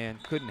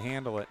and couldn't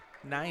handle it.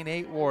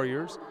 9-8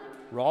 Warriors.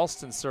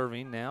 Ralston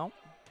serving now.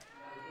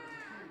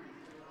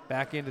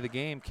 Back into the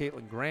game.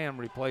 Caitlin Graham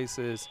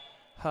replaces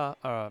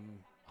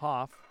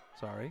Hoff.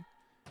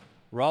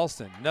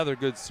 Ralston, another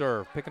good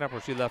serve. Picking up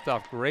where she left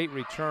off. Great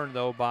return,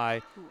 though,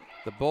 by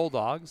the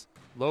Bulldogs.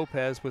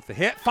 Lopez with the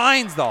hit.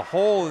 Finds the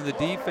hole in the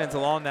defense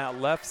along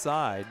that left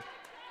side.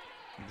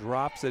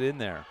 Drops it in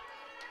there.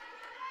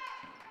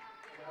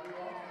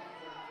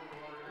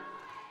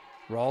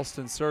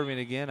 Ralston serving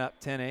again,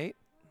 up 10-8. You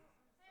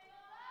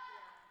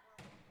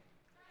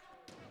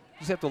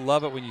just have to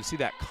love it when you see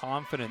that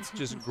confidence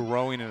just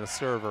growing in a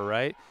server,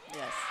 right?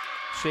 Yes.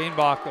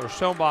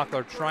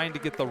 Schoenbachler trying to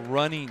get the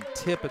running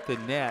tip at the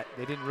net.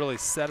 They didn't really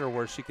set her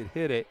where she could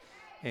hit it.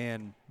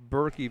 And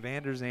Berkey,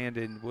 Van der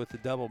Zanden with the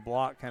double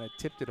block kind of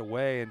tipped it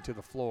away into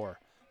the floor.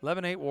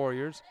 11-8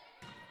 Warriors.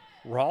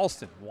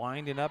 Ralston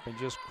winding up and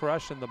just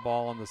crushing the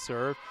ball on the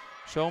serve.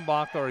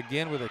 Schoenbachler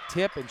again with a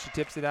tip, and she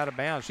tips it out of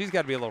bounds. She's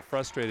got to be a little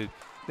frustrated.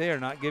 They are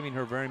not giving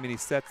her very many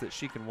sets that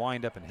she can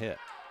wind up and hit.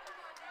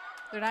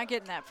 They're not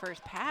getting that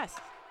first pass.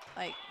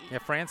 Yeah,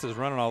 France is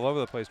running all over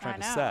the place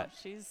trying to set.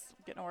 She's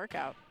getting a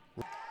workout.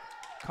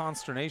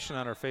 Consternation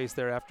on her face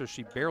there after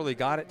she barely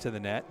got it to the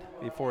net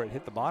before it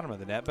hit the bottom of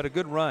the net, but a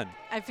good run.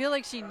 I feel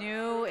like she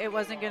knew it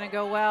wasn't going to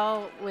go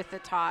well with the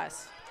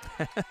toss.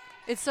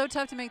 It's so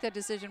tough to make that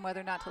decision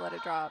whether or not to let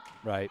it drop.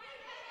 Right.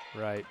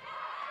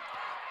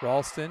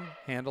 Ralston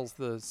handles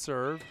the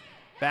serve.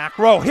 Back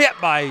row hit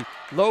by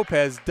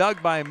Lopez,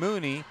 dug by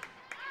Mooney.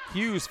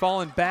 Hughes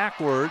falling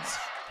backwards,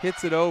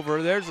 hits it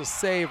over. There's a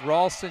save.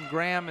 Ralston,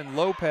 Graham, and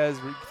Lopez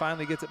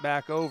finally gets it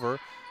back over.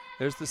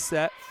 There's the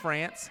set.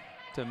 France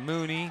to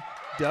Mooney,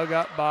 dug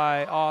up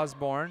by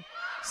Osborne.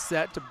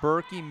 Set to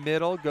Berkey,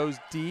 middle, goes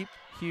deep.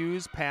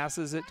 Hughes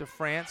passes it to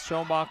France.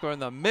 Schoenbachler in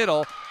the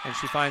middle, and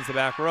she finds the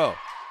back row.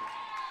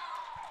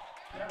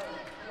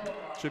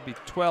 Should be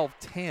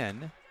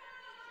 12-10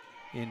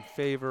 in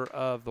favor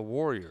of the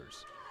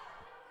Warriors.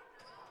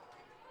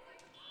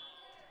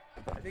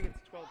 I think it's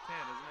 12-10,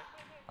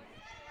 isn't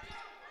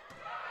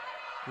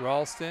it?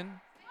 Ralston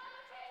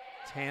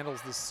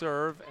handles the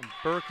serve, and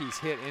Berkey's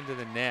hit into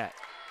the net.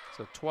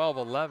 So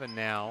 12-11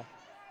 now.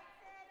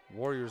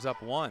 Warriors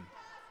up 1.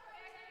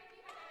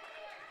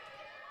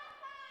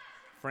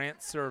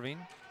 France serving.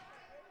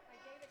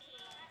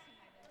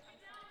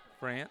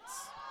 France.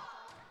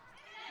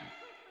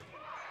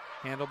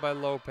 Handled by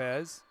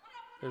Lopez.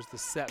 There's the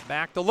set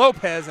back to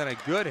Lopez, and a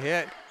good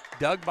hit.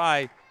 Dug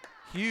by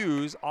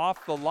Hughes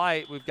off the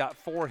light. We've got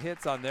 4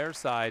 hits on their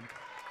side.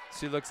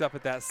 She looks up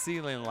at that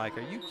ceiling like,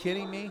 are you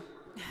kidding me?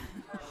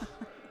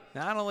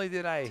 Not only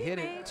did I hit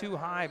it too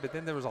high, but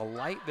then there was a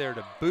light there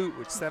to boot,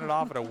 which set it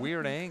off at a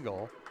weird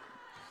angle.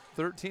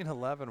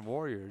 13-11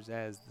 Warriors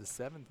as the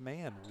 7th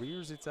man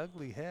rears its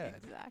ugly head.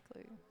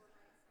 Exactly.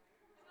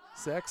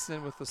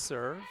 Sexton with the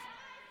serve.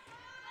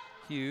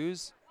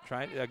 Hughes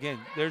trying again.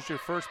 There's your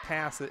first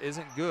pass that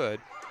isn't good,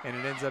 and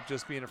it ends up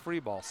just being a free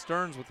ball.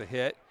 Stearns with the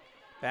hit.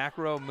 Back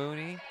row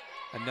Mooney.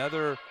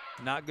 Another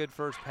Not good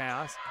first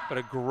pass, but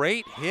a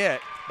great hit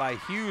by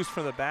Hughes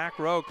from the back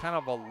row, kind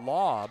of a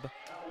lob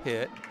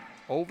hit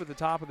over the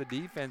top of the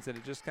defense, and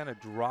it just kind of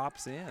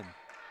drops in.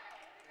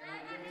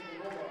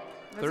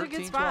 That's a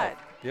good spot.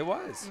 It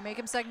was. You make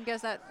him second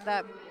guess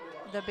the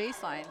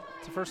baseline.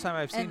 It's the first time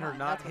I've seen her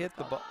not hit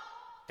the ball.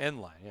 End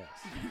line, yes.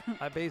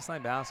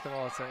 Baseline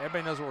basketball.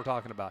 Everybody knows what we're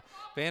talking about.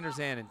 Van der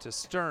Zanden to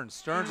Stearns.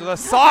 Stearns with a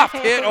soft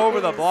hit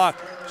over the block.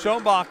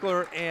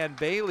 Schoenbachler and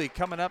Bailey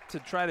coming up to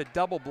try to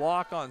double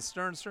block on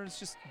Stearns. Stearns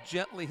just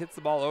gently hits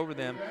the ball over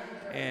them.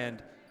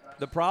 And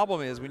the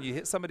problem is when you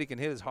hit somebody can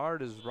hit as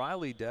hard as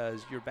Riley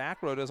does, your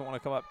back row doesn't want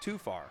to come up too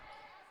far.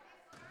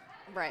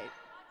 Right.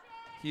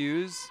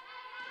 Hughes.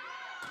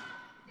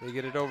 They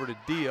get it over to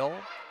Deal.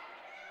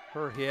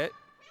 Her hit.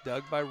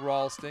 Dug by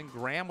Ralston.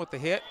 Graham with the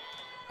hit.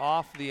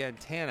 Off the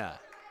antenna.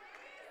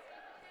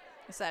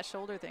 It's that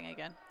shoulder thing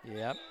again.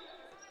 Yep.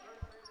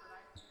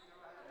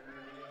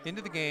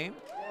 Into the game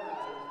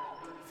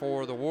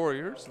for the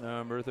Warriors,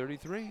 number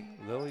 33,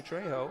 Lily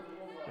Trejo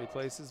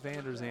replaces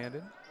Van der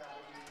Zanden.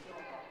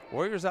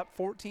 Warriors up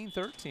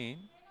 14-13.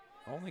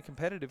 Only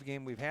competitive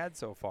game we've had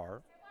so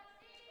far.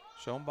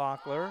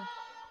 Schoenbachler.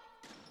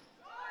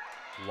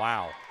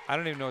 Wow. I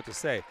don't even know what to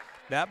say.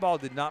 That ball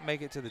did not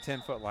make it to the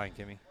 10-foot line,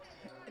 Kimmy.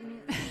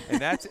 And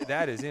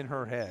that is in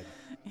her head.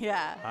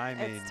 Yeah. I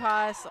mean, it's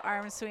toss,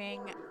 arm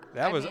swing.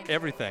 That was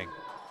everything.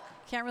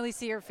 Can't really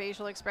see her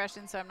facial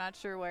expression, so I'm not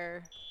sure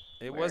where.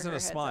 It wasn't a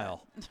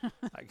smile.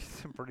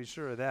 I'm pretty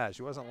sure of that.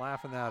 She wasn't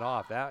laughing that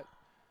off.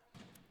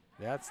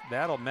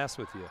 That'll mess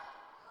with you.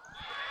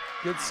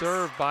 Good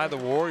serve by the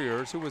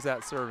Warriors. Who was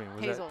that serving?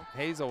 Was Hazel. That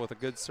Hazel with a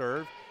good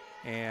serve,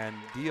 and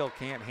Deal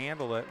can't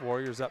handle it.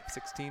 Warriors up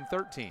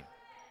 16-13.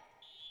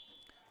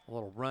 A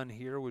little run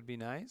here would be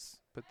nice.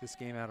 Put this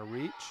game out of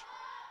reach.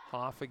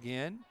 Hoff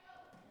again.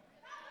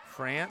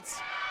 France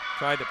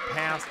tried to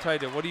pass,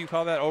 what do you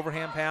call that,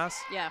 overhand pass?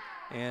 Yeah.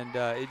 And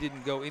it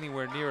didn't go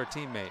anywhere near a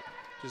teammate.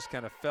 Just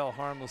kind of fell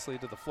harmlessly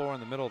to the floor in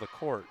the middle of the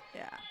court.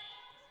 Yeah.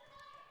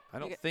 I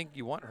don't think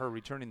you want her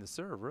returning the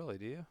serve, really,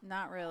 do you?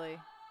 Not really.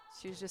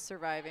 She's just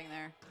surviving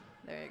there.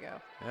 There you go.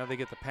 Now they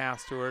get the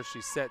pass to her.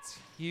 She sets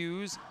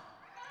Hughes.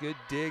 Good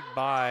dig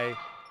by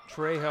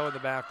Trejo in the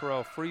back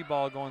row. Free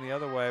ball going the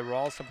other way.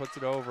 Ralston puts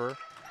it over.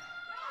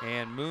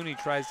 And Mooney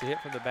tries to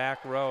hit from the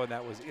back row, and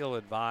that was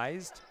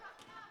ill-advised.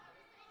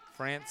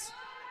 France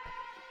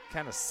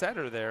kind of set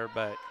her there,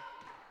 but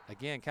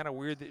again, kind of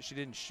weird that she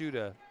didn't shoot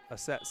a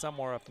set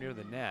somewhere up near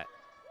the net.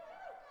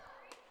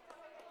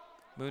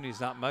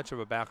 Mooney's not much of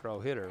a back row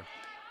hitter.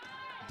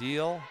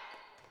 Deal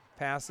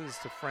passes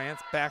to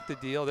France, back to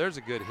Deal. There's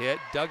a good hit,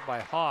 dug by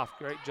Hoff.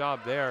 Great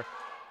job there.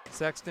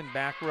 Sexton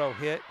back row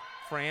hit.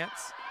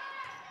 France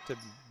to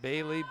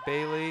Bailey,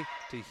 Bailey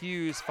to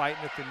Hughes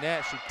fighting at the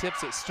net. She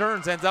tips it.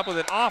 Stearns ends up with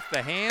it off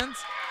the hands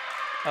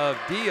of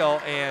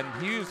Deal, and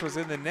Hughes was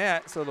in the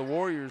net, so the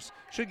Warriors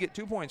should get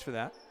 2 points for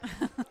that.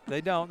 They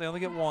don't. They only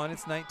get one.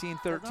 It's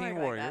 19-13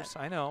 Warriors.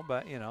 I know,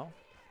 but, you know,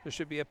 there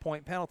should be a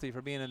point penalty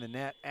for being in the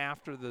net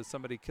after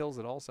somebody kills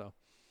it also.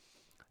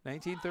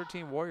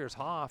 19-13 Warriors.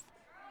 Hoff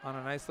on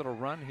a nice little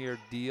run here.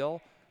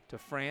 Deal to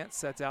France,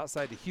 sets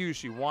outside to Hughes.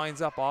 She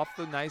winds up off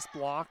the nice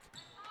block.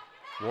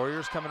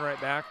 Warriors coming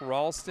right back.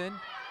 Ralston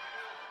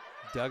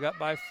dug up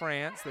by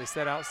France. They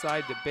set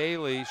outside to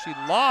Bailey. She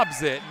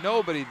lobs it.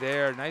 Nobody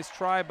there. Nice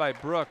try by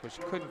Brooke, but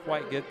she couldn't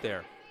quite get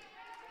there.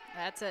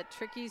 That's a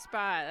tricky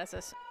spot.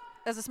 That's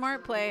a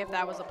smart play if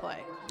that was a play.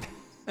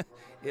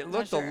 It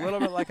looked a little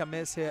bit like a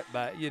mishit,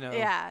 but, you know.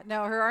 Yeah,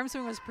 no, her arm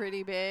swing was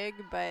pretty big,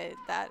 but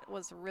that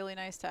was a really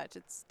nice touch.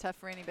 It's tough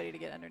for anybody to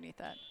get underneath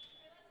that.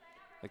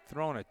 Like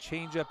throwing a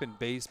changeup in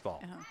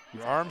baseball.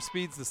 Your arm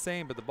speed's the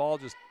same, but the ball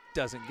just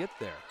doesn't get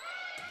there.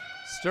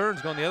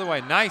 Stearns going the other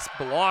way. Nice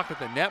block at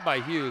the net by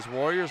Hughes.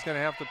 Warriors going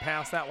to have to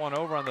pass that one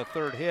over on the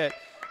third hit.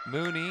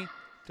 Mooney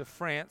to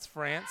France.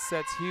 France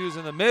sets Hughes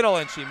in the middle,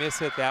 and she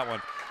mishit that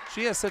one.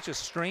 She has such a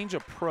strange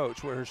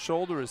approach where her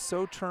shoulder is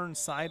so turned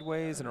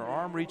sideways and her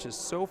arm reaches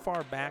so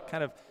far back,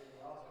 kind of,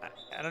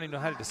 I don't even know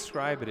how to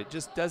describe it. It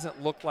just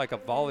doesn't look like a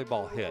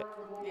volleyball hit.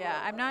 Yeah,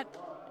 I'm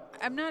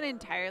not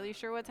entirely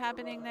sure what's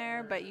happening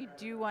there, but you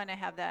do want to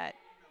have that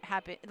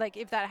happen. Like,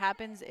 if that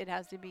happens, it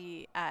has to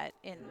be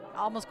in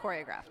almost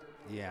choreographed.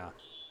 Yeah.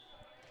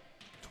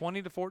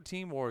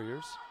 20-14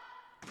 Warriors.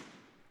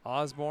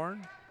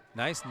 Osborne,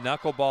 nice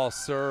knuckleball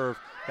serve.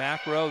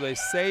 Back row, they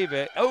save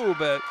it. Oh,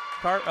 but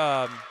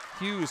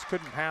Hughes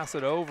couldn't pass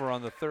it over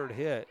on the third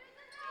hit.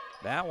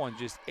 That one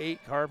just ate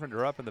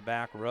Carpenter up in the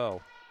back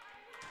row.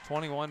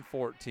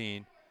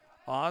 21-14.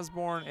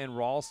 Osborne and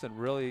Ralston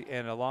really,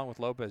 and along with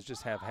Lopez,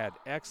 just have had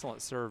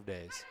excellent serve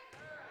days.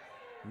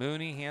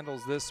 Mooney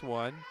handles this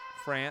one.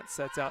 France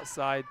sets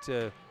outside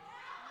to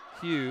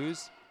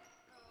Hughes.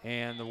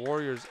 And the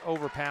Warriors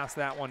overpass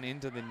that one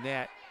into the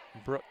net.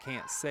 Brooke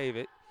can't save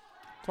it.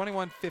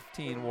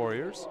 21-15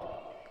 Warriors.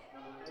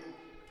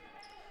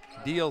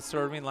 Deal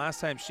serving. Last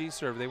time she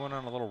served, they went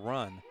on a little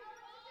run.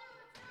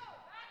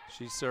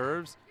 She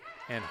serves.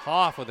 And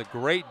Hoff with a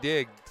great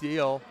dig.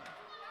 Deal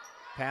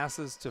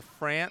passes to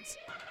France.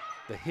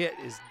 The hit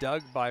is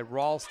dug by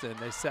Ralston.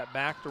 They set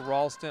back to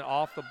Ralston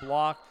off the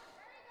block.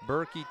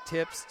 Berkey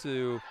tips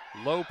to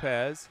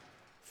Lopez.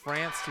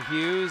 France to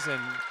Hughes, and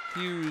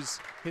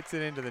Hughes hits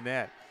it into the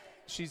net.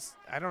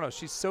 I don't know,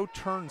 she's so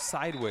turned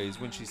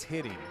sideways when she's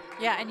hitting.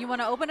 Yeah, and you want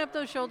to open up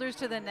those shoulders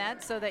to the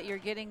net so that you're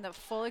getting the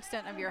full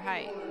extent of your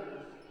height.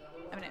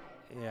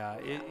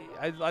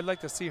 I'd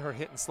like to see her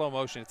hit in slow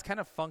motion. It's kind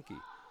of funky.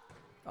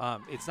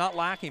 It's not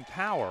lacking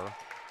power,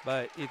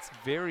 but it's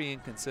very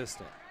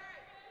inconsistent.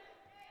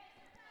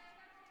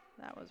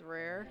 That was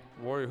rare.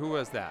 Warrior, who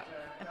was that?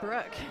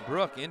 Brooke.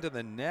 Brooke into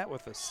the net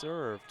with a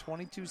serve.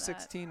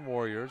 22-16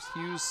 Warriors.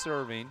 Hughes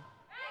serving.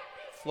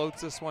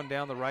 Floats this one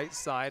down the right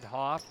side.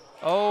 Hoff.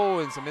 Oh,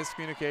 and some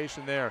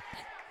miscommunication there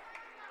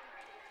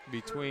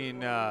between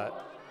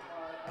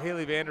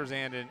Haley Van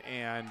Zanden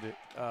and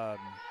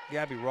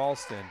Gabby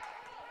Ralston.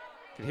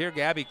 Could hear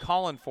Gabby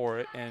calling for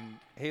it, and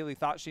Haley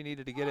thought she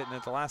needed to get it, and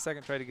at the last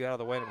second tried to get out of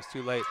the way, and it was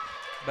too late.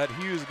 But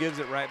Hughes gives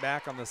it right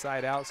back on the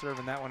side out,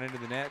 serving that one into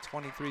the net.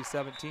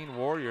 23-17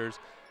 Warriors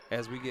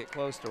as we get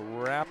close to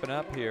wrapping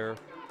up here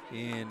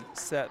in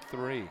set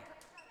 3.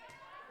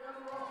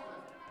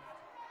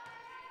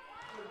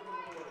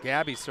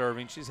 Gabby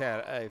serving. She's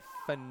had a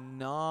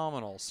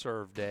phenomenal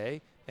serve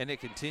day, and it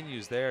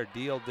continues there.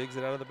 Deal digs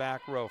it out of the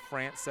back row.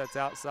 France sets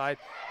outside.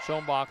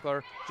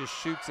 Schoenbachler just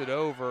shoots it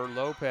over.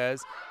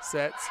 Lopez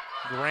sets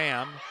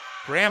Graham.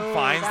 Graham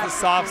finds the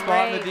soft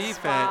spot in the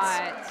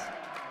defense.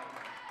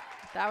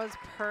 That was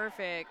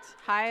perfect.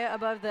 High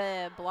above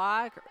the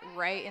block,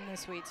 right in the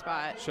sweet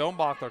spot.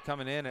 Schoenbachler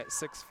coming in at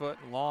 6 foot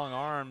and long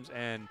arms,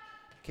 and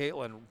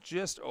Caitlin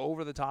just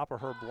over the top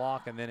of her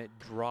block, and then it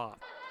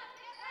dropped.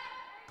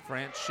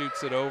 France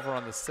shoots it over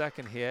on the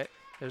second hit.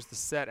 There's the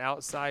set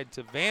outside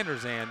to Van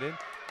Zanden,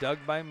 dug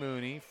by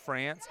Mooney.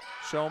 France,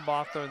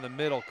 Schoenbachler in the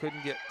middle,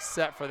 couldn't get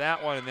set for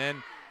that one, and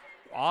then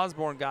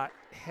Osborne got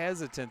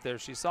hesitant there.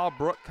 She saw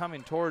Brooke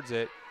coming towards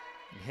it,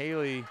 and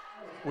Haley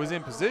was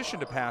in position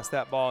to pass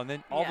that ball, and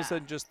then all of a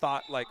sudden just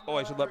thought like, oh,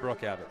 I should let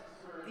Brooke have it.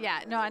 Yeah,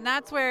 no, and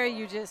that's where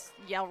you just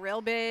yell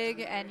real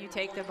big and you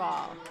take the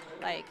ball.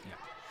 Like.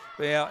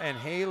 Yeah, and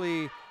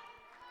Haley,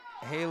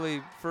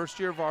 first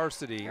year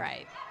varsity.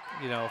 Right.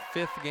 You know,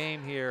 5th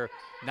game here,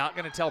 not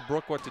going to tell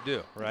Brooke what to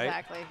do, right?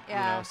 Exactly,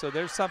 yeah. You know, so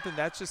there's something,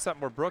 that's just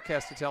something where Brooke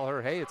has to tell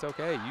her, hey, it's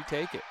okay, you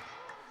take it.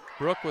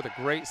 Brooke with a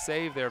great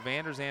save there.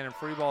 Van Zanden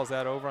free balls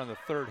that over on the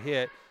third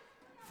hit.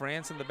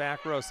 France in the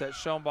back row sets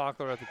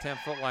Schoenbachler at the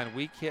 10-foot line.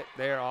 Weak hit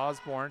there.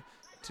 Osborne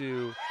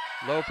to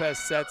Lopez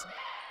sets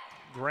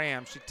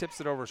Graham. She tips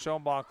it over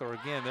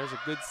Schoenbachler again. There's a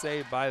good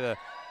save by the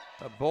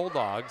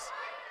Bulldogs.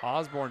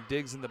 Osborne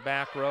digs in the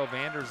back row.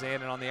 Van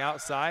Zanden on the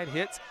outside.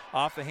 Hits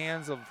off the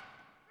hands of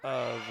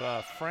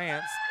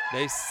France.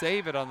 They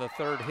save it on the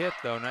third hit,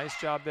 though. Nice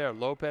job there.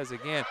 Lopez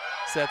again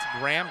sets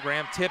Graham.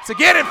 Graham tips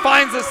again and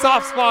finds the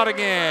soft spot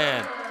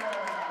again.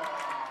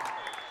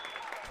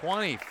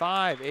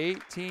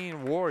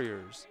 25-18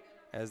 Warriors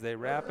as they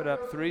wrap it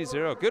up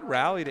 3-0. Good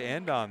rally to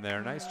end on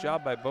there. Nice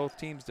job by both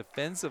teams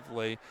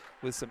defensively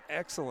with some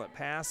excellent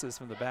passes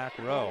from the back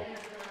row.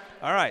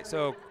 All right,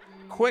 so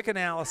quick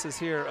analysis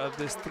here of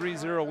this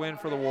 3-0 win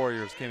for the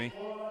Warriors, Kimmy.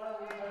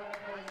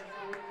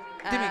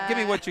 Give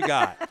me what you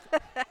got.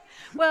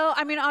 Well,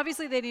 I mean,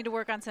 obviously they need to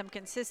work on some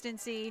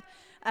consistency.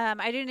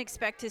 I didn't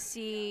expect to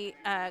see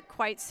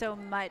quite so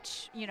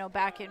much,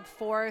 back and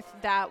forth.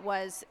 That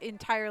was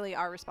entirely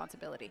our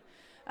responsibility.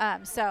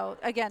 So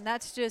again,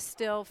 that's just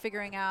still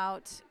figuring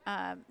out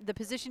the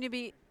position to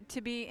be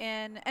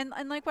in,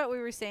 and like what we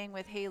were saying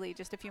with Haley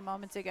just a few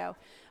moments ago,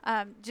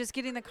 just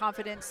getting the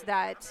confidence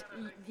that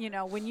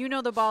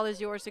when the ball is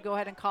yours, to go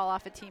ahead and call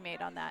off a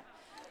teammate on that.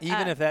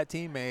 Even if that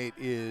teammate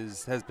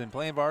has been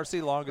playing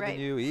varsity longer than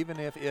you, even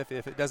if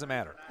it doesn't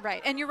matter.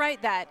 Right, and you're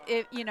right that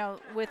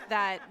with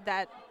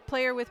that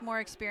player with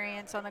more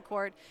experience on the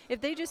court,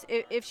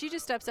 if she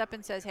just steps up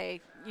and says, hey,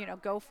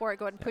 go for it,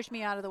 go ahead and push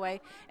me out of the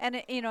way,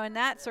 and in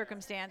that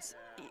circumstance,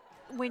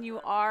 when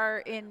you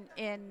are in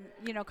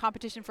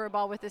competition for a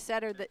ball with the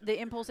setter, the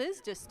impulse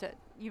is just to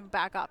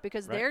back up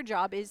because their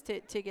job is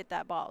to get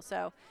that ball.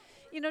 So.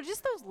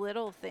 Just those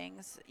little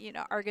things,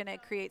 are going to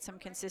create some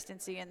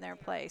consistency in their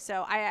play.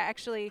 So I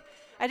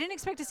didn't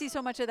expect to see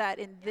so much of that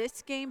in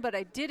this game, but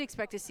I did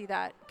expect to see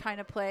that kind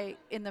of play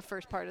in the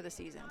first part of the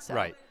season. So.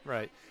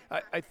 Right.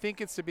 I think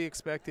it's to be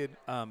expected.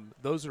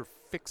 Those are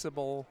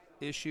fixable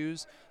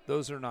issues.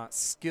 Those are not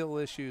skill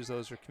issues.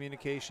 Those are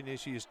communication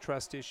issues,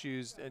 trust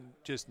issues, and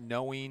just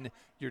knowing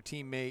your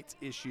teammates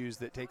issues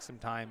that take some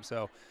time.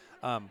 So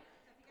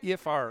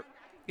if our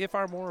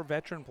more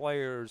veteran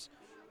players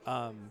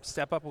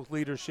step up with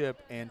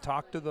leadership and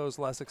talk to those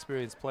less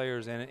experienced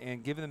players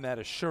and give them that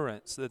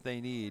assurance that they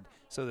need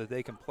so that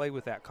they can play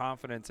with that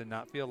confidence and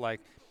not feel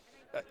like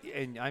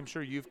and I'm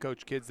sure you've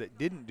coached kids that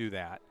didn't do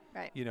that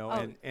Right. You know,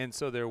 Oh. and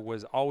so there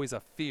was always a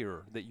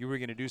fear that you were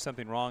going to do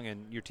something wrong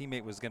and your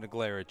teammate was going to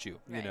glare at you,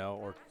 you Right.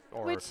 know,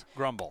 or Which,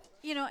 grumble.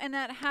 you know, and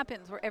that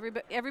happens where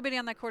everybody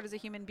on that court is a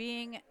human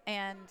being,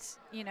 and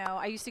you know,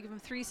 I used to give them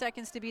 3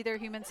 seconds to be their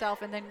human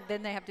self, and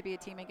then they have to be a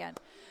team again.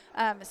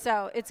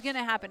 So it's going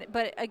to happen.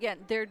 But again,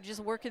 they're just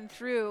working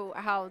through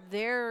how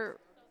they're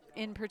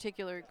in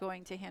particular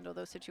going to handle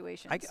those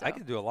situations. I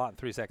could do a lot in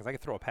 3 seconds. I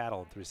could throw a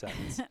paddle in 3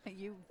 seconds.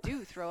 You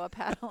do throw a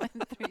paddle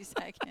in 3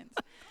 seconds.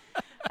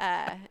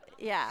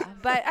 Yeah,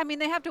 but I mean,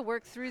 they have to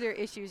work through their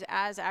issues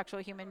as actual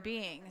human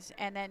beings,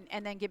 and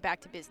then get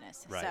back to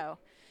business. Right. So,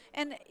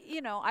 and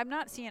you know, I'm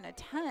not seeing a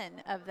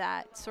ton of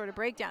that sort of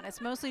breakdown.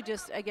 It's mostly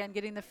just, again,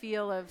 getting the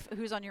feel of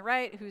who's on your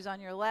right, who's on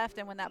your left,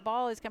 and when that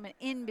ball is coming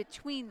in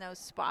between those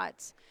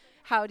spots,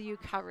 how do you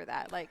cover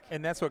that? Like,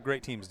 And that's what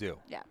great teams do.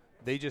 yeah,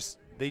 They just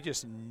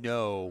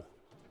know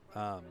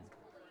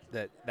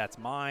that that's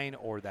mine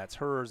or that's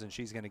hers, and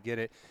she's going to get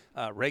it.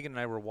 Reagan and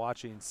I were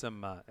watching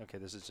some. Okay,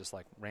 this is just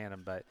like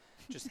random, but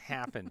just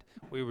happened.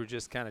 We were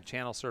just kind of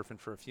channel surfing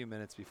for a few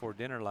minutes before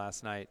dinner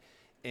last night,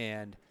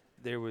 and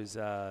there was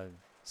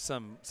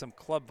some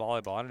club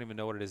volleyball. I don't even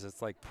know what it is.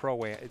 It's like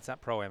pro-am. It's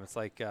not pro-am. It's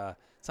like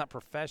it's not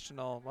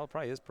professional. Well, it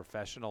probably is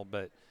professional,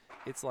 but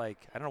it's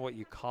like, I don't know what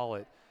you call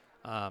it.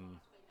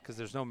 Because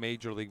there's no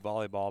major league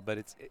volleyball,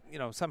 but you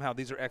know, somehow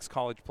these are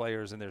ex-college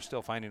players and they're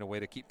still finding a way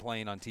to keep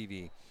playing on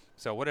TV.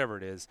 So whatever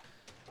it is,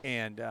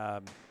 and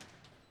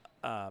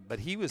but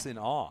he was in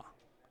awe.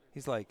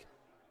 He's like,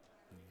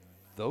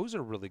 those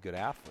are really good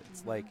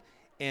athletes. Mm-hmm. Like,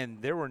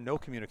 and there were no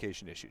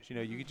communication issues. You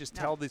know, you could just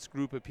tell this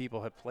group of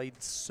people have played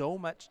so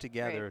much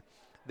together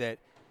that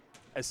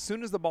as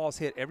soon as the ball's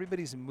hit,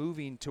 everybody's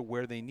moving to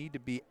where they need to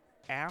be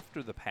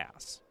after the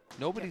pass.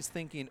 Nobody's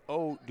thinking,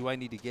 oh, do I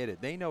need to get it?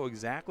 They know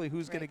exactly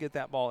who's going to get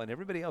that ball, and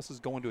everybody else is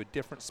going to a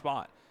different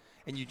spot.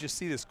 And you just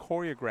see this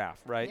choreograph,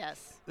 right?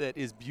 Yes. That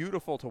is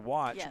beautiful to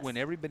watch when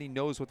everybody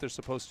knows what they're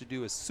supposed to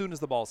do as soon as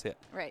the ball's hit.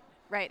 Right.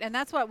 Right, and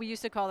that's what we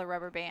used to call the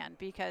rubber band,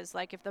 because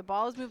like if the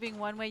ball is moving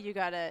one way, you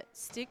got to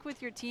stick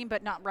with your team,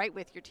 but not right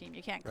with your team.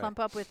 You can't clump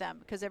up with them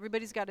because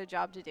everybody's got a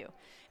job to do.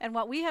 And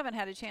what we haven't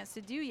had a chance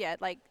to do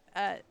yet, like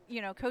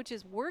you know,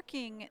 coaches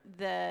working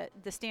the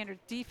standard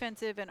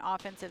defensive and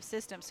offensive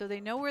system, so they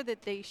know where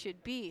that they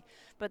should be,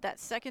 but that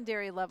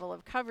secondary level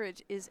of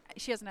coverage is,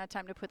 she hasn't had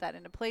time to put that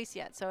into place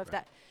yet. So if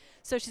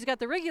so she's got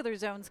the regular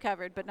zones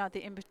covered, but not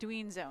the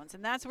in-between zones.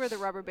 And that's where the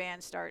rubber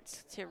band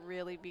starts to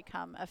really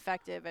become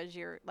effective as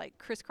you're, like,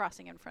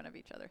 crisscrossing in front of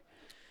each other.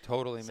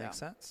 Totally makes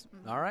sense.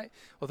 Mm-hmm. All right.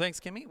 Well, thanks,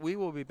 Kimmy. We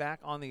will be back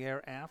on the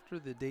air after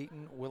the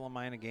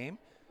Dayton-Willamina game.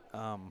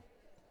 I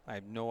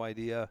have no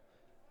idea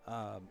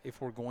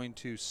if we're going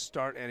to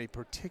start at a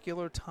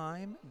particular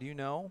time. Do you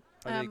know?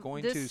 Are they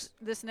going to?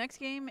 This next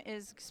game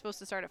is supposed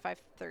to start at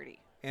 5:30.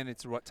 And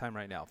it's what time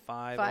right now?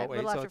 5:08.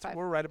 Little after 5.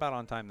 We're right about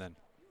on time then.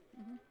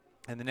 Mm-hmm.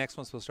 And the next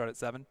one's supposed to start at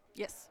 7?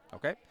 Yes.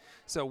 Okay.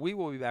 So we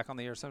will be back on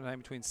the air sometime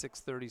between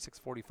 6:30,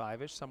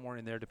 6:45-ish, somewhere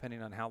in there,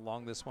 depending on how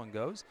long this one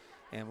goes.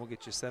 And we'll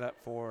get you set up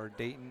for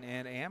Dayton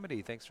and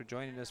Amity. Thanks for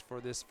joining us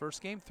for this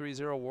first game,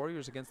 3-0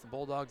 Warriors against the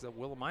Bulldogs of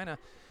Willamina.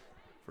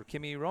 For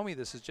Kimmy Romy,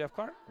 this is Jeff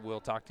Clark. We'll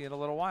talk to you in a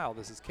little while.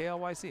 This is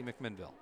KLYC McMinnville.